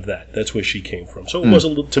manifestation of that. That's where she came from. So it was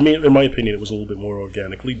to me, in my opinion, it was a little bit more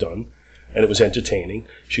organically done, and it was entertaining.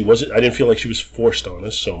 I didn't feel like she was forced on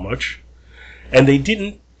us so much, and they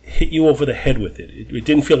didn't hit you over the head with it. It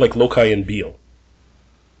didn't feel like Lokai and Beale.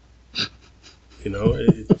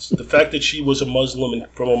 It's the fact that she was a Muslim and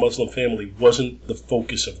from a Muslim family wasn't the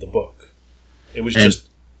focus of the book. It was just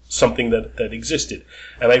something that existed.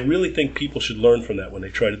 And I really think people should learn from that when they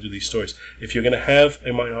try to do these stories. If you're going to have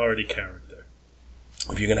a minority character,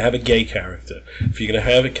 if you're going to have a gay character, if you're going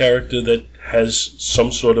to have a character that has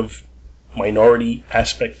some sort of minority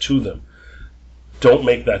aspect to them, don't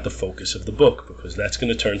make that the focus of the book, because that's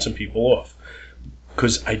going to turn some people off.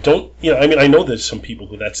 Because I know there's some people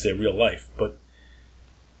who that's their real life, but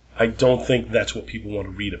I don't think that's what people want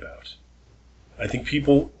to read about. I think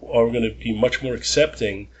people are going to be much more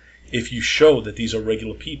accepting if you show that these are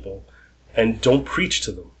regular people and don't preach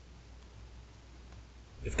to them.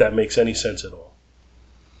 If that makes any sense at all.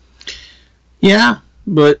 Yeah,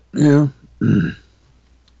 but,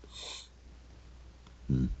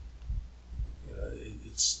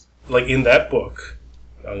 it's like in that book,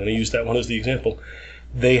 I'm going to use that one as the example,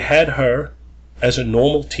 they had her as a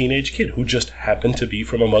normal teenage kid who just happened to be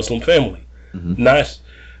from a Muslim family. Mm-hmm. Not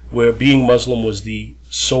where being Muslim was the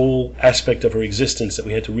sole aspect of her existence that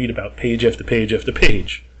we had to read about page after page after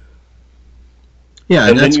page. Yeah,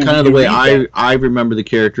 and that's kind of the way I remember the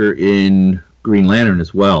character in Green Lantern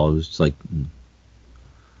as well. It was just like,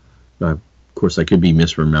 of course, I could be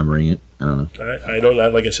misremembering it. I don't know. I don't know.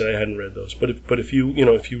 Like I said, I hadn't read those. But if you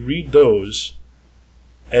read those,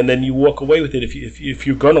 and then you walk away with it, if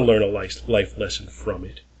you're going to learn a life lesson from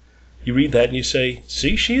it, you read that and you say,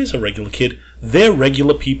 see, she is a regular kid. They're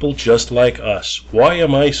regular people just like us. Why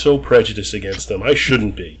am I so prejudiced against them? I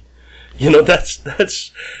shouldn't be. That's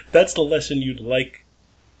the lesson you'd like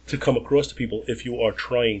to come across to people if you are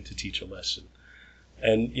trying to teach a lesson.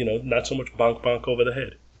 And, not so much bonk bonk over the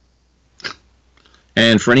head.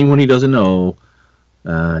 And for anyone who doesn't know,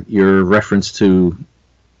 your reference to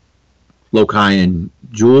Lokai and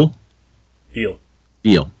Jewel? Beale.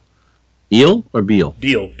 Eel or Beale?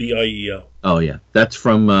 Beale, B-I-E-L. Oh yeah, that's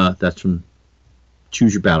from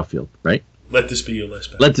Choose Your Battlefield, right? Let this be your last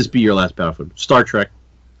battlefield. Let this be your last battlefield. Star Trek,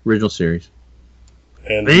 original series.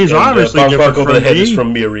 And he's obviously different over the head me. is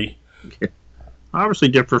from Miri. Obviously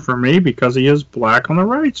different from me because he is black on the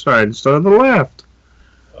right side instead of the left.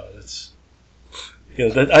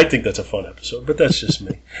 I think that's a fun episode, but that's just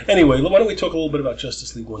me. Anyway, why don't we talk a little bit about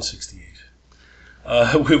Justice League 168?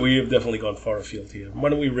 We have definitely gone far afield here. Why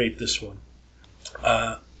don't we rate this one?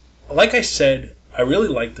 Like I said, I really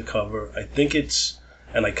like the cover. I think it's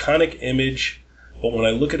an iconic image, but when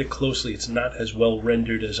I look at it closely, it's not as well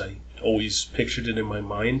rendered as I always pictured it in my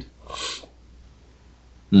mind.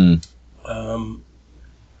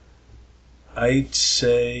 I'd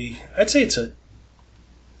say it's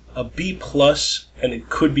a B plus, and it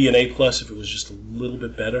could be an A plus if it was just a little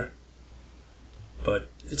bit better. But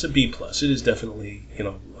it's a B plus. It is definitely,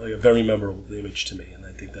 a very memorable image to me, and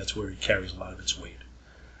I think that's where it carries a lot of its weight.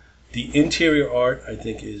 The interior art, I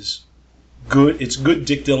think, is good. It's good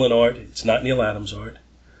Dick Dillon art. It's not Neil Adams art.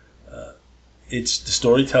 The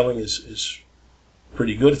storytelling is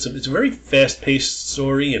pretty good. It's a very fast-paced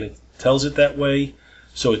story, and it tells it that way.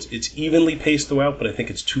 So it's evenly paced throughout, but I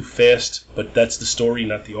think it's too fast. But that's the story,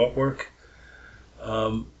 not the artwork.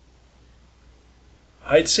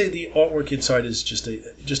 I'd say the artwork inside is just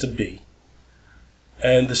a B.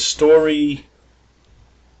 And the story,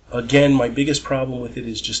 again, my biggest problem with it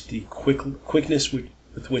is just the quickness with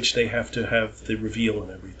which they have to have the reveal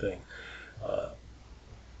and everything.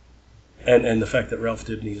 And the fact that Ralph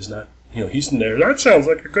Dibny is not, he's in there. That sounds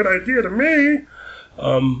like a good idea to me.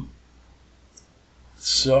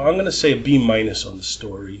 So I'm going to say a B- on the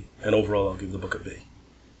story, and overall I'll give the book a B.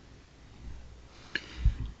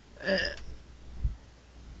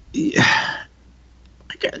 Yeah.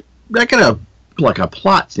 I got a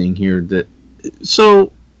plot thing here that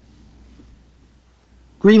so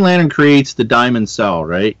Green Lantern creates the diamond cell,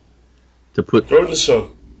 right? To put Throw it in the sun.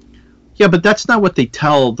 Yeah, but that's not what they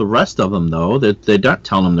tell the rest of them, though. That they're not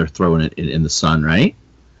telling them they're throwing it in the sun, right?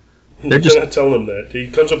 They're just not telling him that. He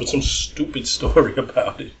comes up with some stupid story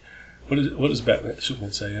about it. What does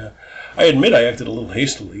Superman say? I admit I acted a little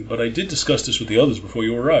hastily, but I did discuss this with the others before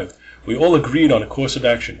you arrived. We all agreed on a course of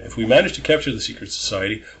action. If we manage to capture the Secret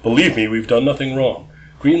Society, believe me, we've done nothing wrong.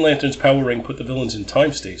 Green Lantern's power ring put the villains in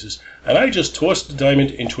time stasis, and I just tossed the diamond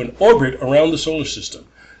into an orbit around the solar system.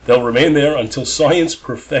 They'll remain there until science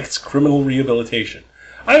perfects criminal rehabilitation.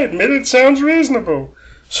 I admit it sounds reasonable.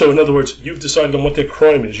 So, in other words, you've decided on what their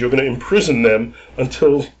crime is. You're going to imprison them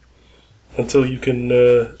until you can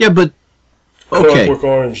yeah, but okay, Clockwork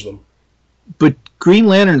Orange them. But Green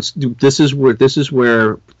Lanterns, this is where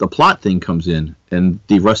the plot thing comes in, and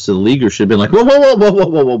the rest of the Leaguers should have been like,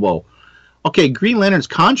 whoa. Okay, Green Lantern's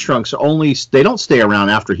constructs they don't stay around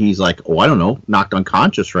after he's like, I don't know, knocked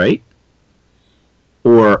unconscious, right?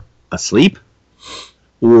 Or asleep?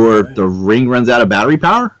 Or the ring runs out of battery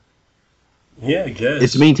power? Yeah, I guess.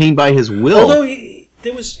 It's maintained by his will. Although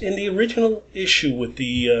there was, in the original issue with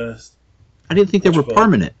the... I didn't think they were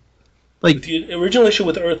permanent. With the original issue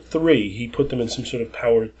with Earth 3, he put them in some sort of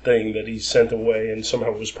power thing that he sent away, and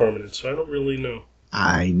somehow it was permanent, so I don't really know.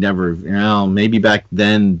 I never, maybe back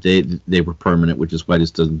then they were permanent, which is why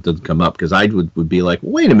this doesn't come up, because I would be like,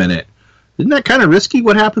 wait a minute, isn't that kind of risky?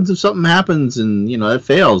 What happens if something happens and, it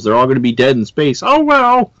fails? They're all going to be dead in space. Oh,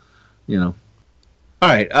 well, All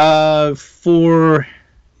right, for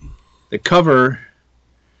the cover,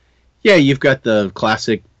 yeah, you've got the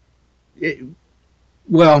classic,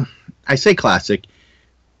 I say classic,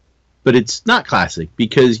 but it's not classic,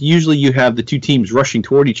 because usually you have the two teams rushing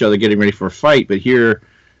toward each other getting ready for a fight, but here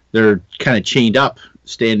they're kind of chained up,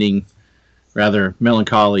 standing rather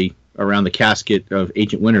melancholy around the casket of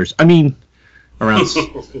Agent Winters. I mean, around...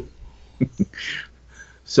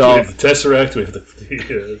 So, we have the Tesseract, we have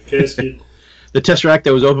the casket. The Tesseract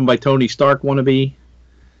that was opened by Tony Stark wannabe.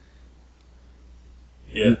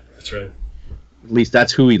 Yeah, that's right. At least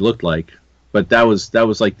that's who he looked like. But that was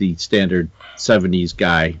like the standard 70s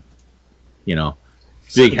guy,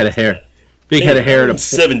 big head of hair. Big head of hair.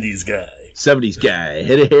 70s guy. 70s guy.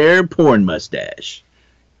 Head of hair, porn mustache.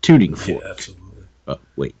 Tuning fork. Yeah, absolutely. Oh,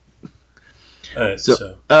 wait. All right,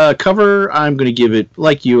 so. Cover, I'm going to give it,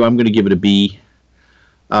 like you, I'm going to give it a B.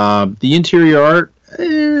 The interior art,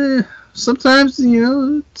 sometimes,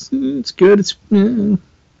 it's good.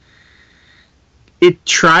 It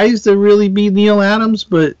tries to really be Neil Adams,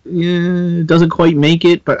 but it doesn't quite make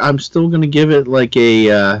it. But I'm still going to give it like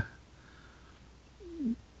I'm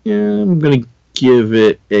going to give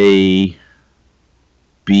it a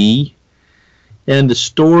B. And the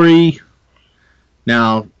story,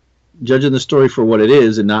 now, judging the story for what it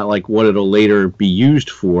is and not like what it'll later be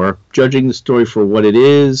used for, judging the story for what it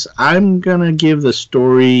is, I'm going to give the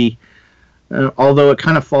story, although it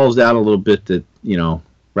kind of falls down a little bit that,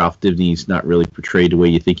 Ralph Dibny's not really portrayed the way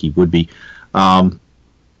you think he would be. I'm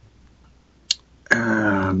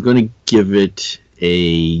going to give it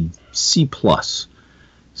a C+.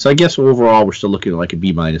 So I guess overall we're still looking at like a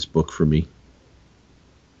B- book for me.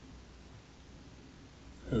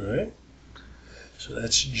 All right. So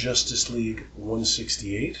that's Justice League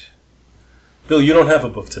 168. Bill, you don't have a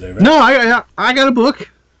book today, right? No, I got a book.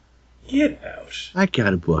 Get out. I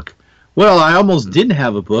got a book. Well, I almost didn't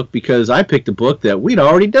have a book because I picked a book that we'd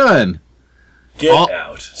already done. Get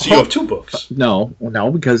out. So you have two books. No,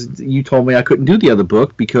 because you told me I couldn't do the other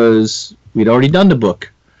book because we'd already done the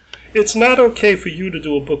book. It's not okay for you to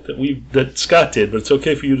do a book that Scott did, but it's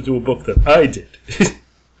okay for you to do a book that I did.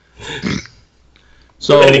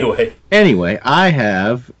 So anyway, I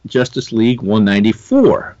have Justice League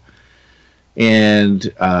 194.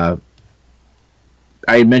 And I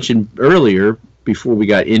had mentioned earlier, before we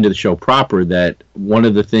got into the show proper, that one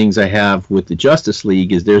of the things I have with the Justice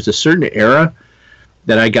League is there's a certain era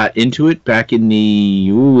that I got into it back in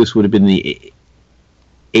this would have been the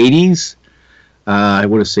 80s. I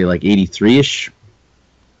want to say like 83-ish.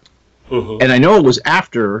 And I know it was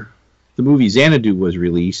after the movie Xanadu was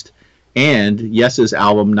released and Yes's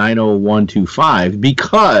album 90125,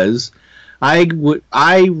 because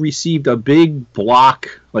I received a big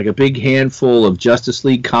block, like a big handful of Justice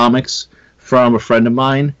League comics from a friend of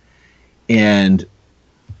mine, and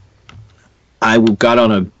I got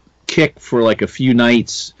on a kick for like a few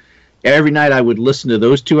nights. Every night I would listen to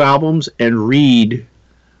those two albums and read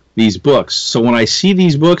these books. So when I see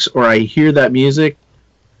these books or I hear that music,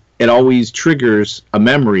 it always triggers a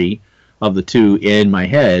memory of the two in my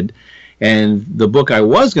head. And the book I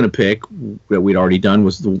was going to pick that we'd already done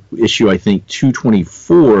was the issue, I think,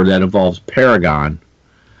 224 that involves Paragon.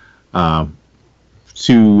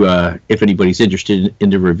 If anybody's interested in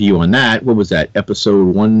the review on that, what was that,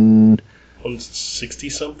 episode 160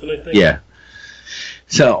 something, I think. Yeah.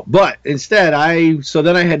 So, but instead,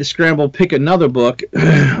 then I had to scramble, pick another book.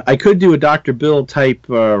 I could do a Dr. Bill type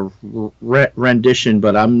rendition,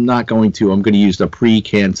 but I'm not going to. I'm going to use the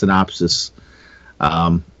pre-canned synopsis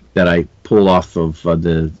that I pull off of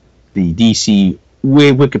the DC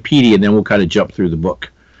Wikipedia, and then we'll kind of jump through the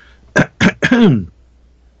book.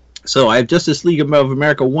 So I have Justice League of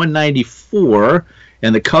America 194,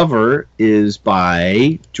 and the cover is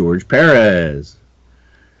by George Perez.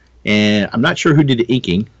 And I'm not sure who did the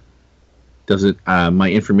inking.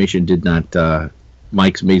 My information did not.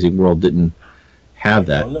 Mike's Amazing World didn't have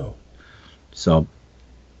that. I don't know. So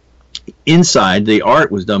inside, the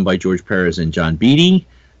art was done by George Perez and John Beatty.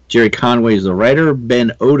 Jerry Conway is the writer.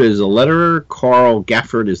 Ben Oda is the letterer. Carl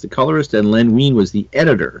Gafford is the colorist, and Len Wein was the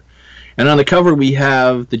editor. And on the cover, we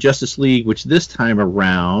have the Justice League, which this time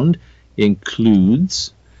around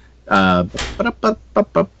includes. Looking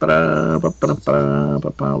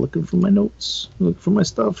for my notes, looking for my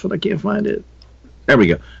stuff, and I can't find it. There we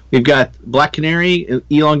go. We've got Black Canary,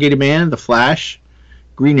 Elongated Man, The Flash,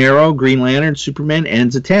 Green Arrow, Green Lantern, Superman,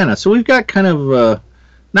 and Zatanna. So we've got kind of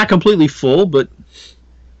not completely full, but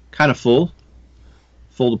kind of full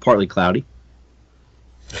to partly cloudy.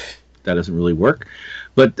 That doesn't really work.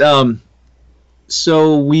 But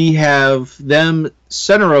so we have them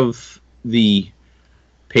center of the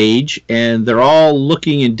page, and they're all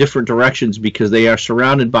looking in different directions because they are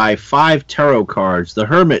surrounded by 5 tarot cards: the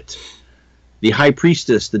Hermit, the High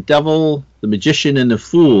Priestess, the Devil, the Magician, and the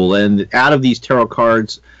Fool. And out of these tarot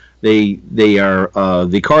cards, the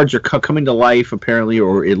cards are coming to life, apparently,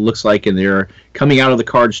 or it looks like, and they're coming out of the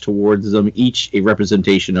cards towards them, each a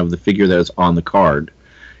representation of the figure that is on the card.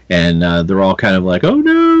 And they're all kind of like, oh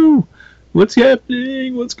no, what's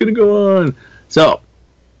happening? What's going to go on? So,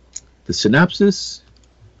 the synopsis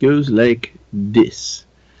goes like this.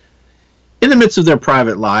 In the midst of their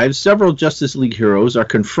private lives, several Justice League heroes are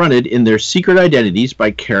confronted in their secret identities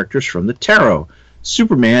by characters from the tarot.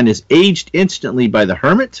 Superman is aged instantly by the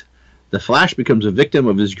Hermit. The Flash becomes a victim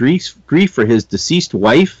of his grief for his deceased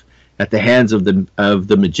wife at the hands of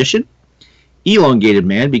the Magician. Elongated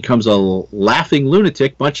Man becomes a laughing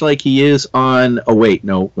lunatic, much like he is on... Oh, wait,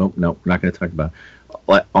 no, we're not going to talk about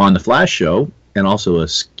it. On the Flash show, and also a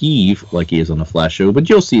skeeve like he is on the Flash show, but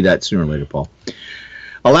you'll see that sooner or later, Paul.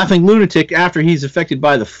 A laughing lunatic after he's affected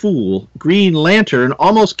by the Fool. Green Lantern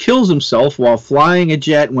almost kills himself while flying a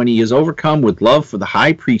jet when he is overcome with love for the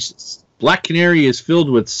High Priestess. Black Canary is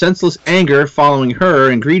filled with senseless anger following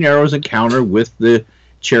her and Green Arrow's encounter with the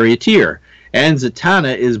Charioteer. And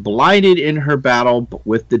Zatanna is blinded in her battle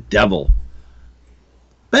with the Devil.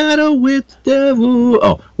 Battle with the Devil.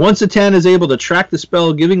 Oh, once Zatanna is able to track the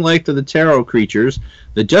spell giving life to the tarot creatures,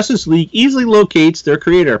 the Justice League easily locates their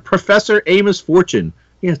creator, Professor Amos Fortune.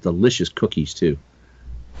 He has delicious cookies, too.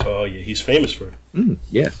 Oh, yeah, he's famous for it.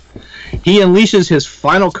 Yeah. He unleashes his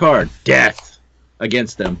final card, Death,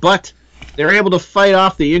 against them, but they're able to fight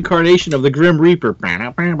off the incarnation of the Grim Reaper.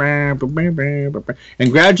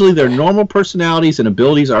 And gradually their normal personalities and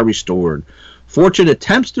abilities are restored. Fortune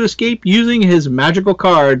attempts to escape using his magical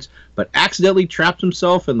cards, but accidentally traps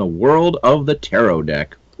himself in the world of the tarot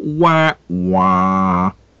deck. Wah,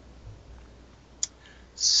 wah.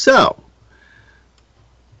 So,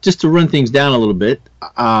 just to run things down a little bit,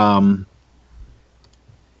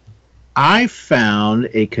 I found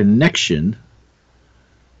a connection.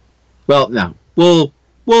 Well, now we'll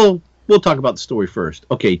talk about the story first.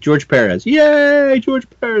 Okay, George Perez. Yay, George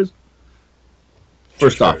Perez.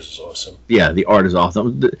 First off, is awesome. Yeah, the art is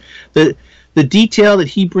awesome. The detail that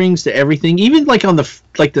he brings to everything, even like on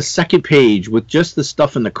the second page with just the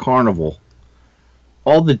stuff in the carnival,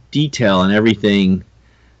 all the detail and everything.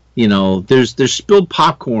 You know, there's spilled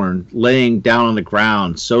popcorn laying down on the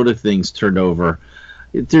ground, soda things turned over.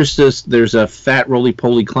 There's a fat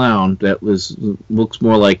roly-poly clown that looks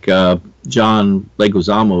more like John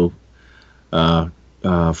Leguizamo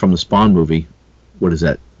from the Spawn movie. What is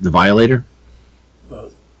that? The Violator?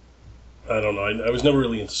 I don't know. I was never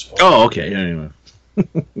really into Spawn. Oh, okay. Anyway.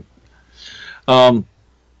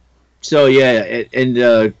 So yeah,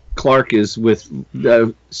 and Clark is with.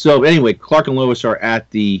 So anyway, Clark and Lois are at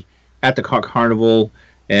the carnival,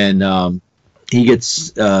 and he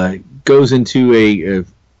goes into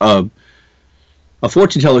a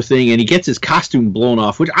fortune teller thing, and he gets his costume blown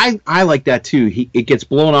off, which I like that too. It gets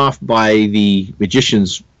blown off by the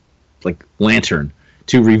magician's like lantern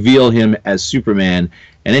to reveal him as Superman,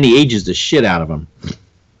 and then he ages the shit out of him.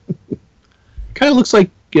 Kind of looks like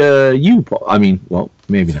you, Paul. I mean, well,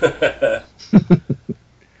 maybe not.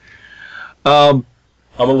 I'm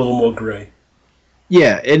a little more gray.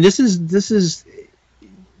 Yeah, and this is.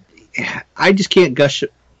 I just can't gush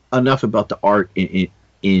enough about the art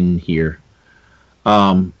in here.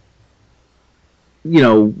 You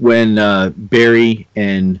know, when Barry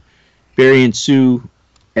and Sue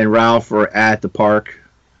and Ralph are at the park.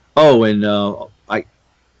 Oh, and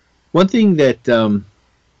one thing that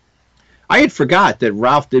I had forgot that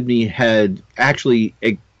Ralph Dibny had actually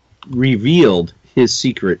revealed his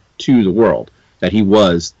secret to the world, that he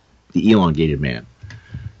was the elongated man.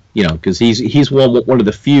 You know, because he's one of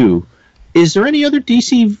the few. Is there any other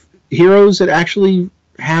DC heroes that actually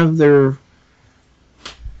have their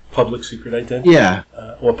public secret identity? Yeah.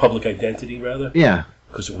 Or public identity, rather? Yeah.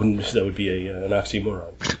 Because that would be an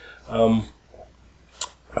oxymoron.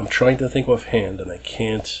 I'm trying to think offhand, and I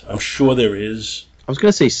can't. I'm sure there is. I was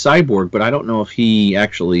going to say Cyborg, but I don't know if he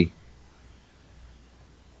actually...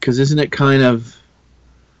 Because isn't it kind of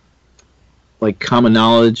like common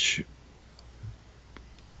knowledge?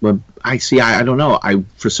 But I don't know.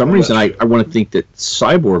 For some reason, I want to think that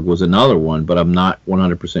Cyborg was another one, but I'm not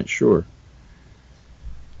 100% sure.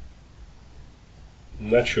 I'm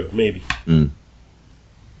not sure. Maybe.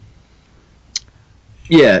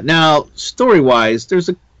 Yeah. Now, story-wise, there's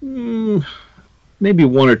maybe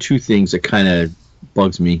one or two things that kind of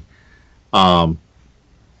bugs me. The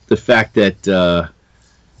fact that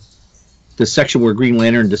the section where Green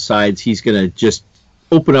Lantern decides he's going to just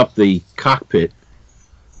open up the cockpit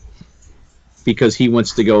because he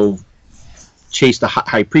wants to go chase the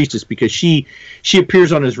High Priestess, because she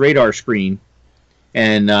appears on his radar screen,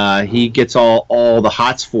 and he gets all the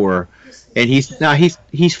hots for her. And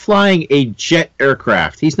he's flying a jet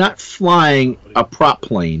aircraft. He's not flying a prop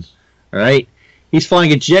plane, all right? He's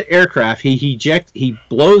flying a jet aircraft. He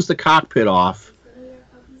blows the cockpit off,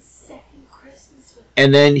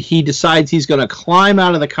 and then he decides he's going to climb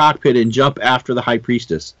out of the cockpit and jump after the High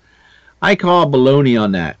Priestess. I call baloney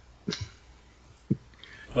on that.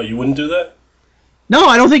 Oh, you wouldn't do that? No,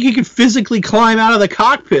 I don't think he could physically climb out of the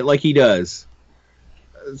cockpit like he does.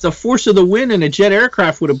 The force of the wind in a jet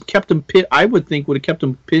aircraft would have kept him I would think would have kept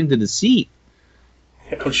him pinned to the seat.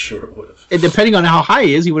 Yeah, I'm sure it would have. And depending on how high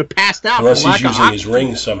he is, he would have passed out. Unless he's using his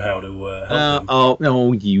ring somehow to help him. Oh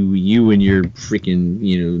no, you and your freaking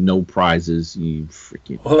no prizes, you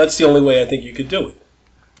freaking. Well, that's the only way I think you could do it.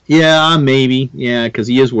 Yeah, maybe. Yeah, because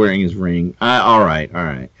he is wearing his ring. All right.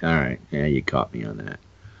 Yeah, you caught me on that.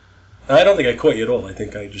 I don't think I caught you at all. I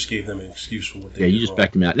think I just gave them an excuse for what they did. Yeah, you just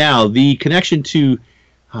backed him out. Now, the connection to...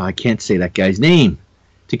 Oh, I can't say that guy's name.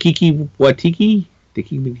 Takiki Watiki?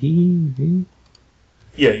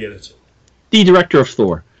 Yeah, that's it. The director of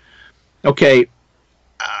Thor. Okay.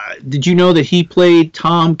 Did you know that he played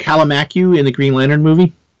Tom Kalamakiu in the Green Lantern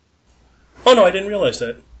movie? Oh, no, I didn't realize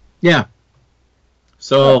that. Yeah.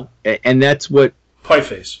 So, and that's what... Pie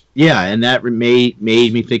face. Yeah, and that made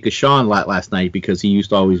me think of Sean last night, because he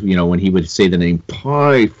used to always, when he would say the name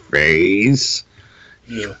Pie Face.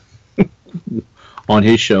 Yeah. On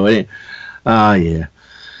his show. Yeah.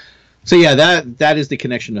 So, yeah, that is the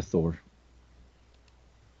connection to Thor.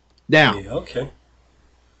 Now, yeah, okay.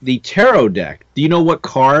 The tarot deck. Do you know what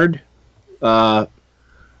card Amos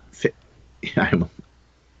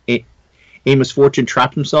Fortune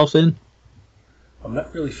trapped himself in? I'm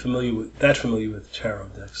not really familiar with tarot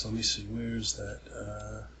decks. Let me see. Where's that?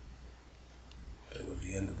 Go to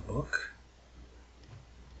the end of the book.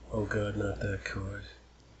 Oh God, not that card.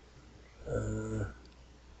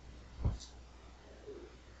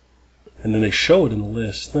 And then they show it in the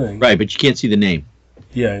last thing. Right, but you can't see the name.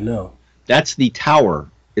 Yeah, I know. That's the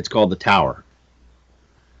Tower. It's called the Tower.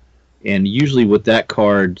 And usually what that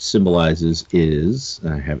card symbolizes is,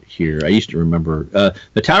 I have it here, I used to remember,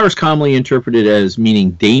 the Tower is commonly interpreted as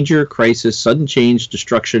meaning danger, crisis, sudden change,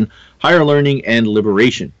 destruction, higher learning, and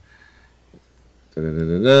liberation.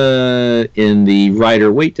 In the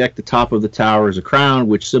Rider-Waite deck, the top of the tower is a crown,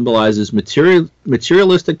 which symbolizes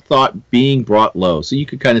materialistic thought being brought low. So you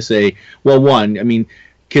could kind of say, well,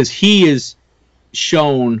 because he is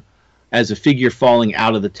shown as a figure falling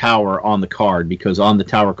out of the tower on the card, because on the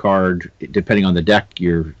tower card, depending on the deck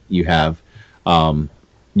you have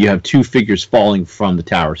two figures falling from the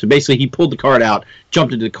tower. So basically, he pulled the card out,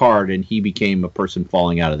 jumped into the card, and he became a person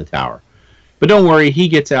falling out of the tower. But don't worry, he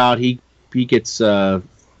gets out. He gets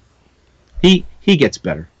he gets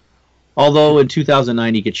better. Although in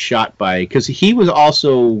 2009 he gets shot by, because he was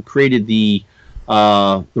also created the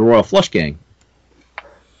Royal Flush Gang. I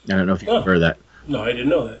don't know if you've heard of that. No, I didn't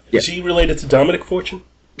know that. Yeah. Is he related to Dominic Fortune?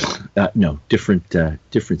 No, different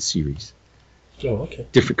series, Oh, okay.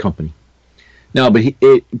 different company. No,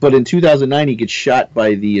 but in 2009 he gets shot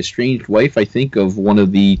by the estranged wife, I think, of one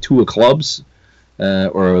of the two of clubs,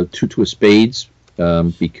 or two of spades,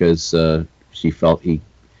 because she felt he.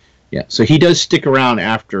 Yeah, so he does stick around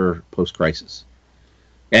after post-crisis,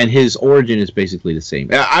 and his origin is basically the same.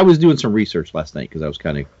 I was doing some research last night because I was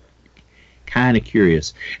kind of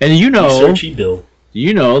curious, and Researchy Bill.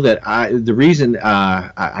 you know that the reason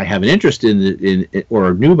I have an interest in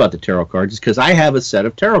or knew about the tarot cards is because I have a set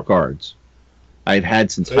of tarot cards I've had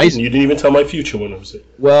since high school. You didn't even tell my future when I was there.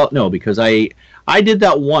 Well, no, because I did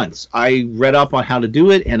that once. I read up on how to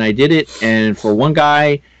do it, and I did it, and for one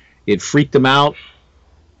guy, it freaked him out.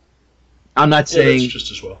 I'm not saying. That's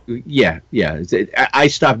just as well. Yeah. I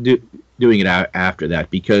stopped doing it after that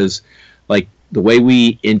because, like, the way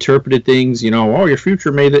we interpreted things, your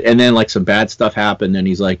future made it, and then like some bad stuff happened, and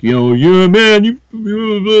he's like, yeah, man, you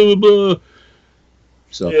blah, blah, blah.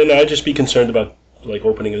 So Yeah, no, I'd just be concerned about like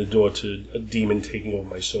opening the door to a demon taking over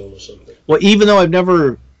my soul or something. well, even though I've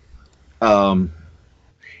never, and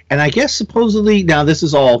I guess supposedly now this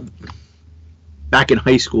is all back in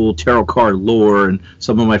high school tarot card lore, and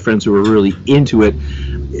some of my friends who were really into it,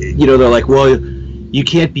 they're like, well, you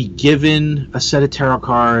can't be given a set of tarot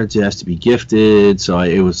cards, it has to be gifted. So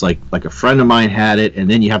it was like a friend of mine had it, and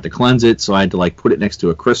then you have to cleanse it, so I had to like put it next to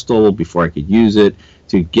a crystal before I could use it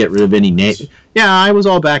to get rid of any Yeah, I was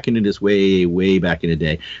all back into this way back in the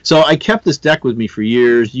day. So I kept this deck with me for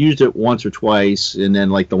years, used it once or twice, and then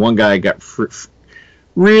like the one guy got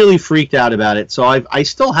really freaked out about it, so I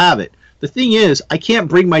still have it. The thing is, I can't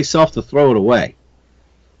bring myself to throw it away.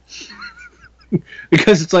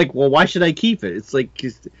 Because it's like, well, why should I keep it? It's like,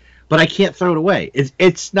 but I can't throw it away.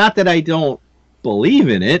 It's not that I don't believe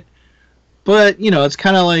in it, but, it's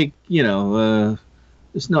kind of like,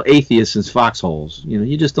 there's no atheists in foxholes.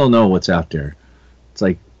 You just don't know what's out there. It's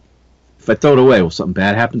like, if I throw it away, will something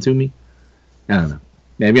bad happen to me? I don't know.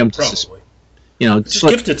 Maybe I'm just, Probably. Just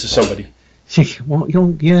gift it to somebody. Well,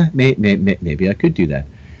 yeah, maybe I could do that.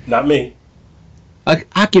 Not me.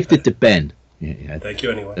 I'll gift it to Ben. Yeah, Thank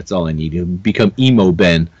you anyway. that's all I need. You become emo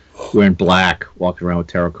Ben, wearing black, walking around with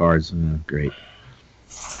tarot cards. Great.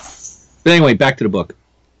 But anyway, back to the book.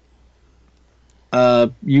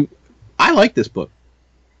 I like this book.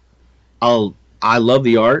 I love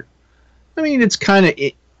the art. I mean, it's kind of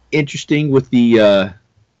interesting with the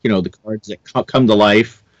the cards that come to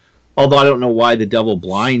life. Although I don't know why the devil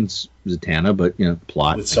blinds Zatanna, but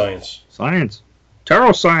plot With science.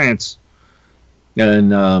 Tarot science.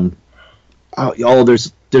 And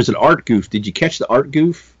there's an art goof. Did you catch the art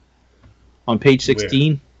goof on page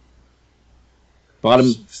 16?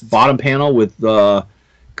 Bottom panel with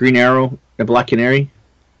Green Arrow and Black Canary.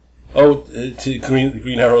 Oh, to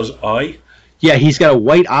Green Arrow's eye? Yeah, he's got a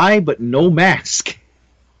white eye but no mask.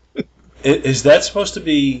 Is that supposed to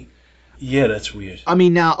be... Yeah, that's weird. I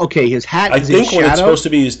mean, now, okay, his hat I is think his what it's shadow. supposed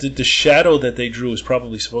to be is the shadow that they drew is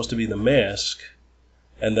probably supposed to be the mask,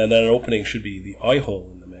 and then that opening should be the eye hole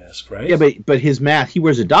in the mask, right? Yeah, but his mask, he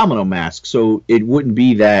wears a domino mask, so it wouldn't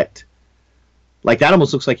be that... Like, that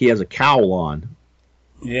almost looks like he has a cowl on.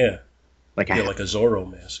 Yeah. Like a Zorro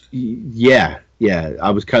mask. Yeah.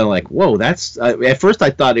 I was kind of like, whoa, that's... at first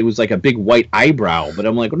I thought it was like a big white eyebrow, but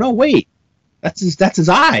I'm like, no, wait. That's his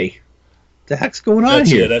eye. What the heck's going on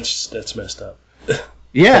here? Yeah, that's messed up.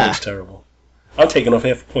 Yeah. That looks terrible. I'm taking off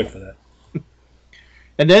half a point for that.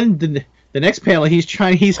 And then the next panel, he's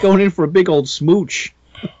going in for a big old smooch.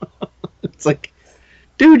 It's like,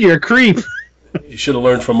 dude, you're a creep. You should have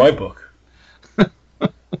learned from my book.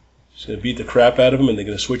 She's going to beat the crap out of him, and they're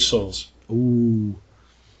going to switch souls. Ooh.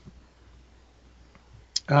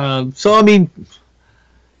 So, I mean,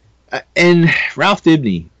 and Ralph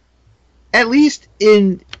Dibny, at least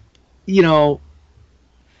in,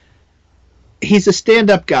 he's a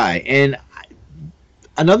stand-up guy. And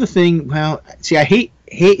another thing, well, see, I hate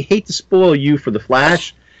to spoil you for The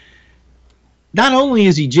Flash. Not only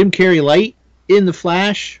is he Jim Carrey light in The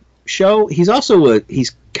Flash show, he's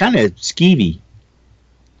kind of skeevy.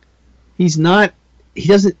 He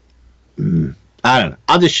doesn't, I don't know.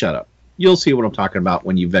 I'll just shut up. You'll see what I'm talking about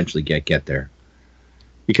when you eventually get there.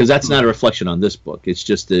 Because that's not a reflection on this book. It's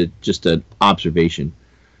just an observation.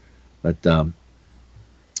 But I'm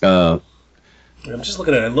just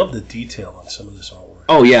looking at it. I love the detail on some of this artwork.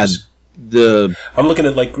 Oh, yeah. I'm looking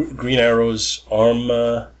at like Green Arrow's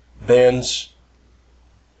arm bands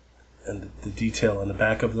and the detail on the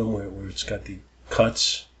back of them where it's got the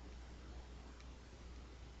cuts.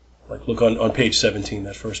 Like, look on page 17,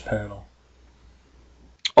 that first panel.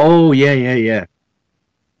 Oh, yeah.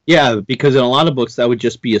 Yeah, because in a lot of books, that would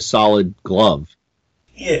just be a solid glove.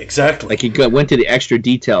 Yeah, exactly. Like, he went to the extra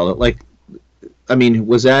detail. Like, I mean,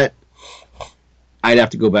 was that... I'd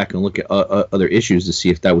have to go back and look at other issues to see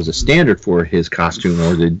if that was a standard for his costume,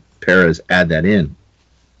 or did Perez add that in?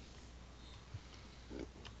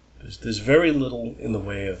 There's very little in the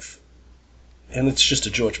way of... And it's just a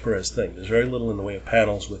George Perez thing. There's very little in the way of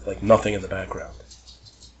panels with, like, nothing in the background.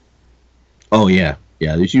 Oh, yeah.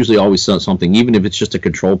 Yeah, there's usually always something, even if it's just a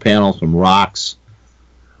control panel, some rocks.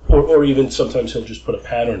 Or even sometimes he'll just put a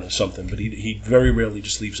pattern or something, but he very rarely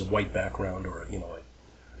just leaves a white background or,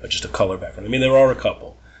 just a color background. I mean, there are a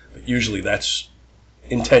couple, but usually that's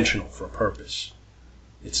intentional for a purpose.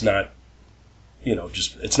 It's not,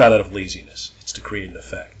 it's not out of laziness. It's to create an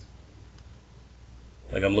effect.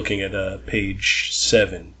 Like, I'm looking at page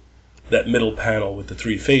 7, that middle panel with the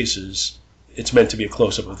 3 faces. It's meant to be a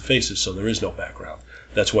close-up of the faces, so there is no background.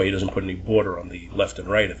 That's why he doesn't put any border on the left and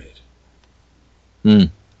right of it.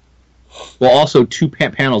 Well, also 2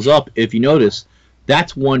 panels up, if you notice,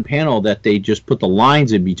 that's one panel that they just put the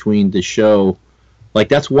lines in between to show, like,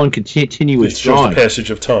 that's one continuous drawing. It's just the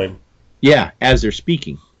passage of time. Yeah, as they're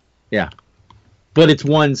speaking. Yeah, but it's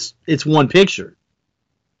one picture.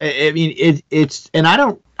 I mean, that's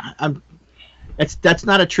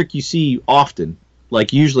not a trick you see often.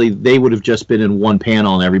 Like, usually they would have just been in one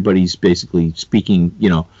panel and everybody's basically speaking,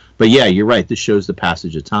 But yeah, you're right. This shows the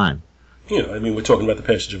passage of time. I mean, we're talking about the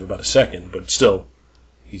passage of about a second, but still,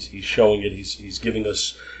 he's showing it. He's giving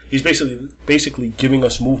us. He's basically giving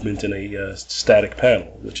us movement in a static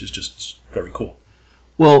panel, which is just very cool.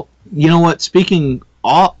 Well, you know what? Speaking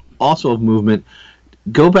also of movement,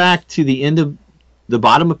 go back to the end of the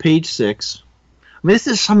bottom of page 6. I mean, this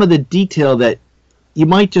is some of the detail that you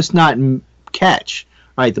might just not catch.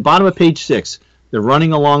 All right, the bottom of page 6. They're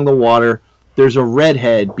running along the water. There's a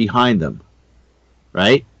redhead behind them.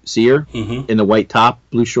 Right? See her? Mm-hmm. In the white top,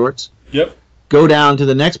 blue shorts? Yep. Go down to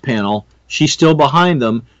the next panel. She's still behind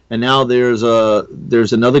them, and now there's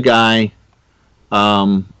another guy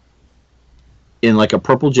in like a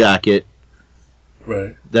purple jacket.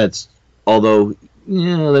 Right. That's, although,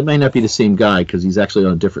 that may not be the same guy because he's actually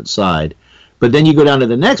on a different side. But then you go down to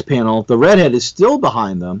the next panel, the redhead is still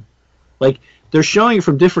behind them. Like, they're showing it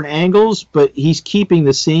from different angles, but he's keeping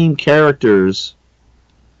the same characters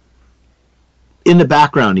in the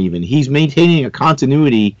background even. He's maintaining a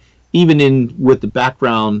continuity even with the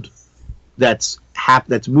background that's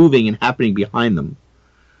moving and happening behind them.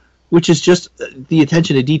 Which is just, the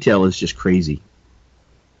attention to detail is just crazy.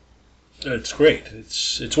 It's great.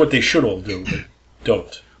 It's what they should all do, but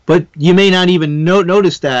don't. But you may not even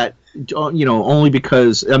notice that, only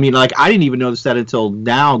because, I mean, like, I didn't even notice that until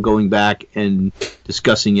now, going back and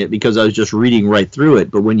discussing it, because I was just reading right through it.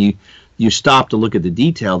 But when you stop to look at the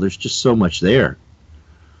detail, there's just so much there.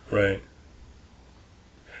 Right.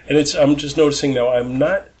 And I'm just noticing now, I'm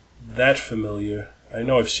not that familiar. I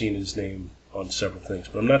know I've seen his name on several things,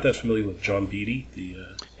 but I'm not that familiar with John Beatty, the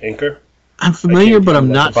inker. I'm familiar, but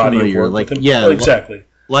I'm not familiar. Like, yeah, exactly.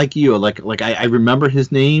 Like you, like I remember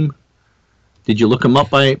his name. Did you look him up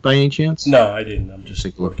by any chance? No, I didn't. I'm just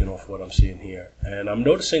working off what I'm seeing here, and I'm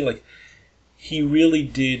noticing, like, he really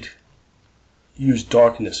did use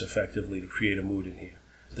darkness effectively to create a mood in here.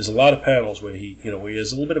 There's a lot of panels where he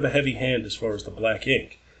has a little bit of a heavy hand as far as the black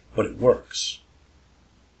ink, but it works.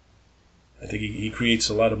 I think he creates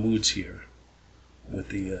a lot of moods here with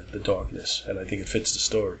the darkness, and I think it fits the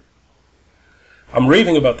story. I'm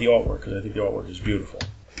raving about the artwork because I think the artwork is beautiful.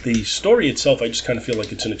 The story itself, I just kind of feel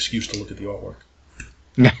like it's an excuse to look at the artwork.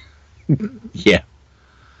 Yeah.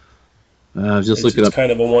 I was just looking up. It's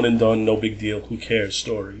kind of a one and done, no big deal, who cares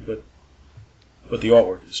story, but the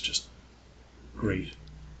artwork is just great.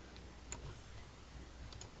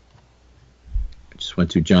 I just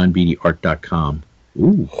went to johnbeattyart.com.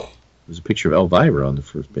 Ooh, there's a picture of Elvira on the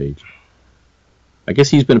first page. I guess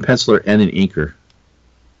he's been a penciler and an inker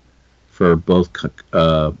for both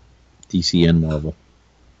DC and Marvel.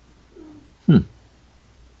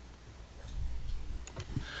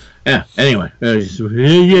 Yeah, anyway. Yeah,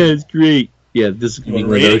 it's great. Yeah, this is going to be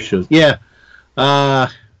one of those shows. Yeah. Well,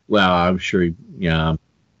 I'm sure. Yeah. All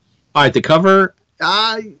right, the cover,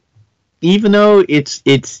 even though it's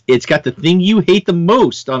got the thing you hate the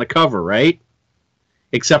most on a cover, right?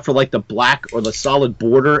 Except for, like, the black or the solid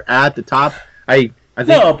border at the top. I think,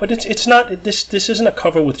 no, but it's not. This isn't a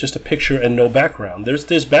cover with just a picture and no background.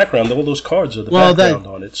 There's background. All those cards are the background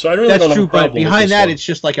on it. So I really don't have a problem. But behind that, it's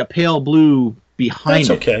just like a pale blue behind it.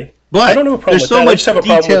 That's okay. But I don't have a problem there's so much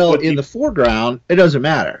detail in the foreground, it doesn't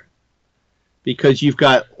matter. because you've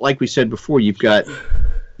got, like we said before, you've got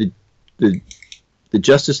the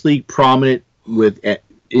Justice League prominent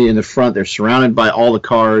in the front. They're surrounded by all the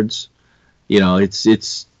cards. You know,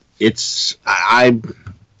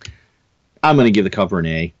 I'm going to give the cover an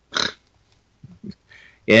A.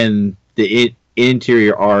 And the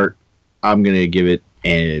interior art, I'm going to give it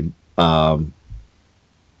an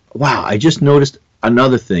wow, I just noticed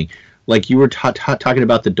another thing. Like you were talking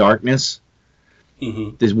about the darkness.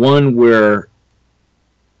 Mm-hmm. There's one where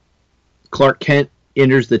Clark Kent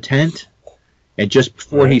enters the tent, and just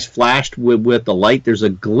before he's flashed with the light, there's a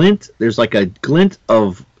glint. There's like a glint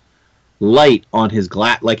of light on his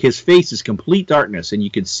glass. Like his face is complete darkness, and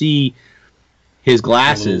you can see his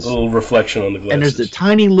glasses. A little reflection on the glasses. And there's the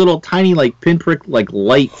tiny like pinprick like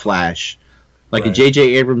light flash, like a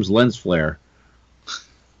J.J. Abrams lens flare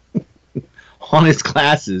on his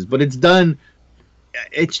glasses. But it's done.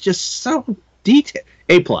 It's just so detailed.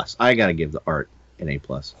 A+. I gotta give the art an A+.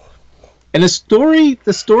 And the story is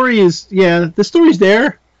the story's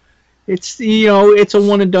there. It's it's a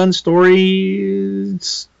one and done story.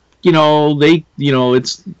 It's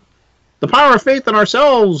it's the power of faith in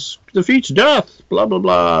ourselves defeats death. Blah blah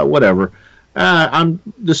blah. Whatever.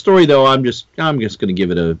 The story though. I'm just gonna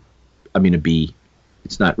give it a B.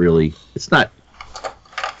 It's not really. It's not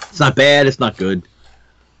bad. It's not good.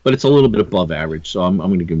 But it's a little bit above average. So I'm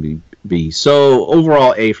gonna give it a B. So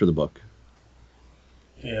overall A for the book.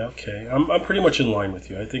 Yeah. Okay. I'm pretty much in line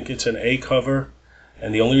with you. I think it's an A cover,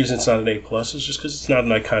 and the only reason it's not an A+ is just because it's not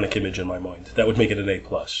an iconic image in my mind. That would make it an A+.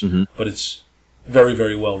 Mm-hmm. But it's very,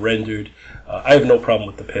 very well rendered. I have no problem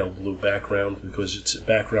with the pale blue background because it's a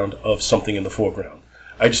background of something in the foreground.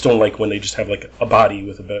 I just don't like when they just have like a body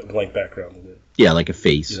with a blank background in it. Yeah, like a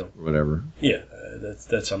face or whatever. Yeah,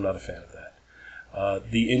 that's I'm not a fan of that.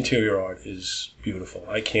 The interior art is beautiful.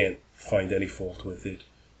 I can't find any fault with it.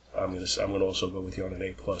 I'm gonna also go with you on an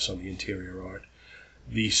A+ on the interior art.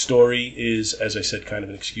 The story is, as I said, kind of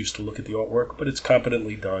an excuse to look at the artwork, but it's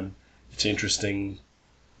competently done. It's interesting.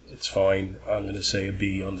 It's fine. I'm going to say a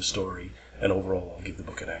B on the story, and overall, I'll give the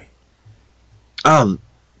book an A.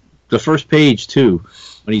 The first page too,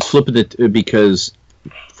 when he's flipping it, because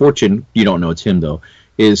Fortune, you don't know it's him though,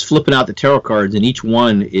 is flipping out the tarot cards, and each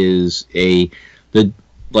one is like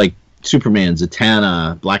Superman,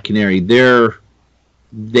 Zatanna, Black Canary.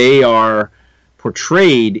 They are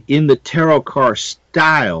portrayed in the tarot card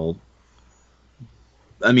style.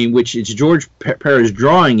 I mean, which it's George Perez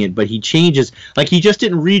drawing it, but he changes. Like, he just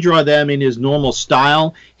didn't redraw them in his normal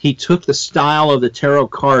style. He took the style of the tarot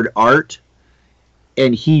card art,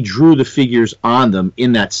 and he drew the figures on them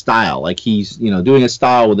in that style. Like, he's, doing a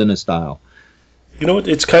style within a style. You know what?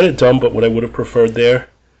 It's kind of dumb, but what I would have preferred there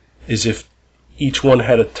is if each one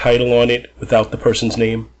had a title on it without the person's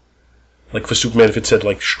name. Like, for Superman, if it said,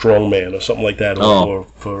 like, Strongman or something like that. Or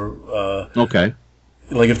okay.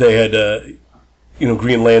 Like, if they had...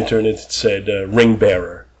 Green Lantern, it said Ring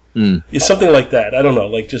Bearer. Mm. It's something like that. I don't know,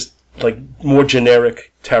 like just like more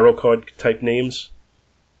generic tarot card type names.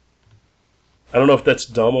 I don't know if that's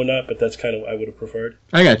dumb or not, but that's kind of what I would have preferred.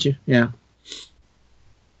 I got you. Yeah.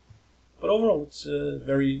 But overall, it's a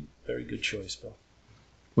very, very good choice, Bill.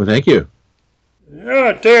 Well, thank you.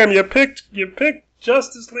 Oh, damn! You picked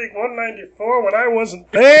Justice League 194 when I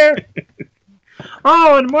wasn't there.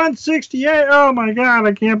 Oh, and 168. Oh my God,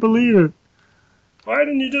 I can't believe it. Why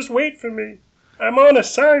didn't you just wait for me? I'm on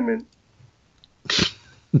assignment.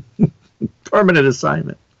 Permanent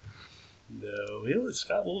assignment. No,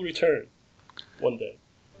 Scott will return one day.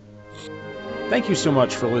 Thank you so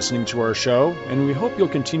much for listening to our show, and we hope you'll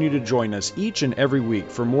continue to join us each and every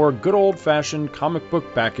week for more good old-fashioned comic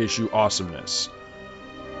book back issue awesomeness.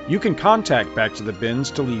 You can contact Back to the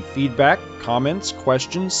Bins to leave feedback, comments,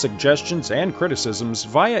 questions, suggestions, and criticisms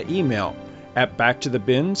via email at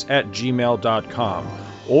backtothebins@gmail.com,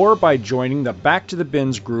 or by joining the Back to the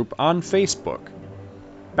Bins group on Facebook.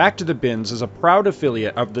 Back to the Bins is a proud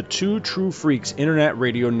affiliate of the Two True Freaks Internet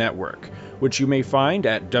Radio Network, which you may find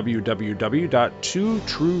at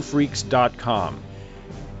www.twotruefreaks.com.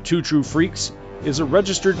 Two True Freaks is a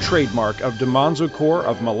registered trademark of DiManzo Corps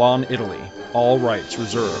of Milan, Italy. All rights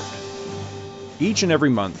reserved. Each and every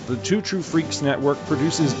month, the Two True Freaks Network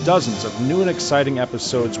produces dozens of new and exciting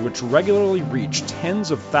episodes which regularly reach tens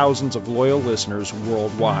of thousands of loyal listeners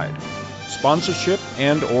worldwide. Sponsorship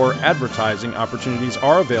and or advertising opportunities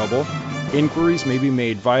are available. Inquiries may be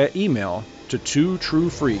made via email to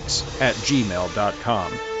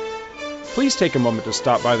twotruefreaks@gmail.com. Please take a moment to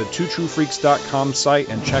stop by the twotruefreaks.com site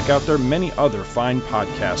and check out their many other fine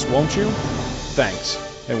podcasts, won't you? Thanks,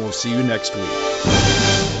 and we'll see you next week.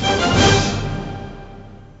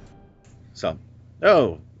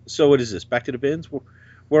 So what is this? Back to the bins?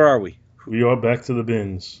 Where are we? We are back to the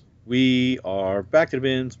bins. We are back to the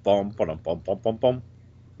bins. Bum, bum, bum, bum, bum, bum.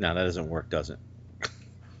 No, that doesn't work, does it?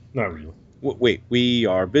 Not really. Wait, we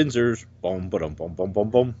are binzers. Bum, bum, bum, bum, bum,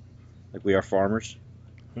 bum. Like we are farmers.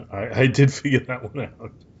 I did figure that one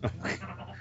out.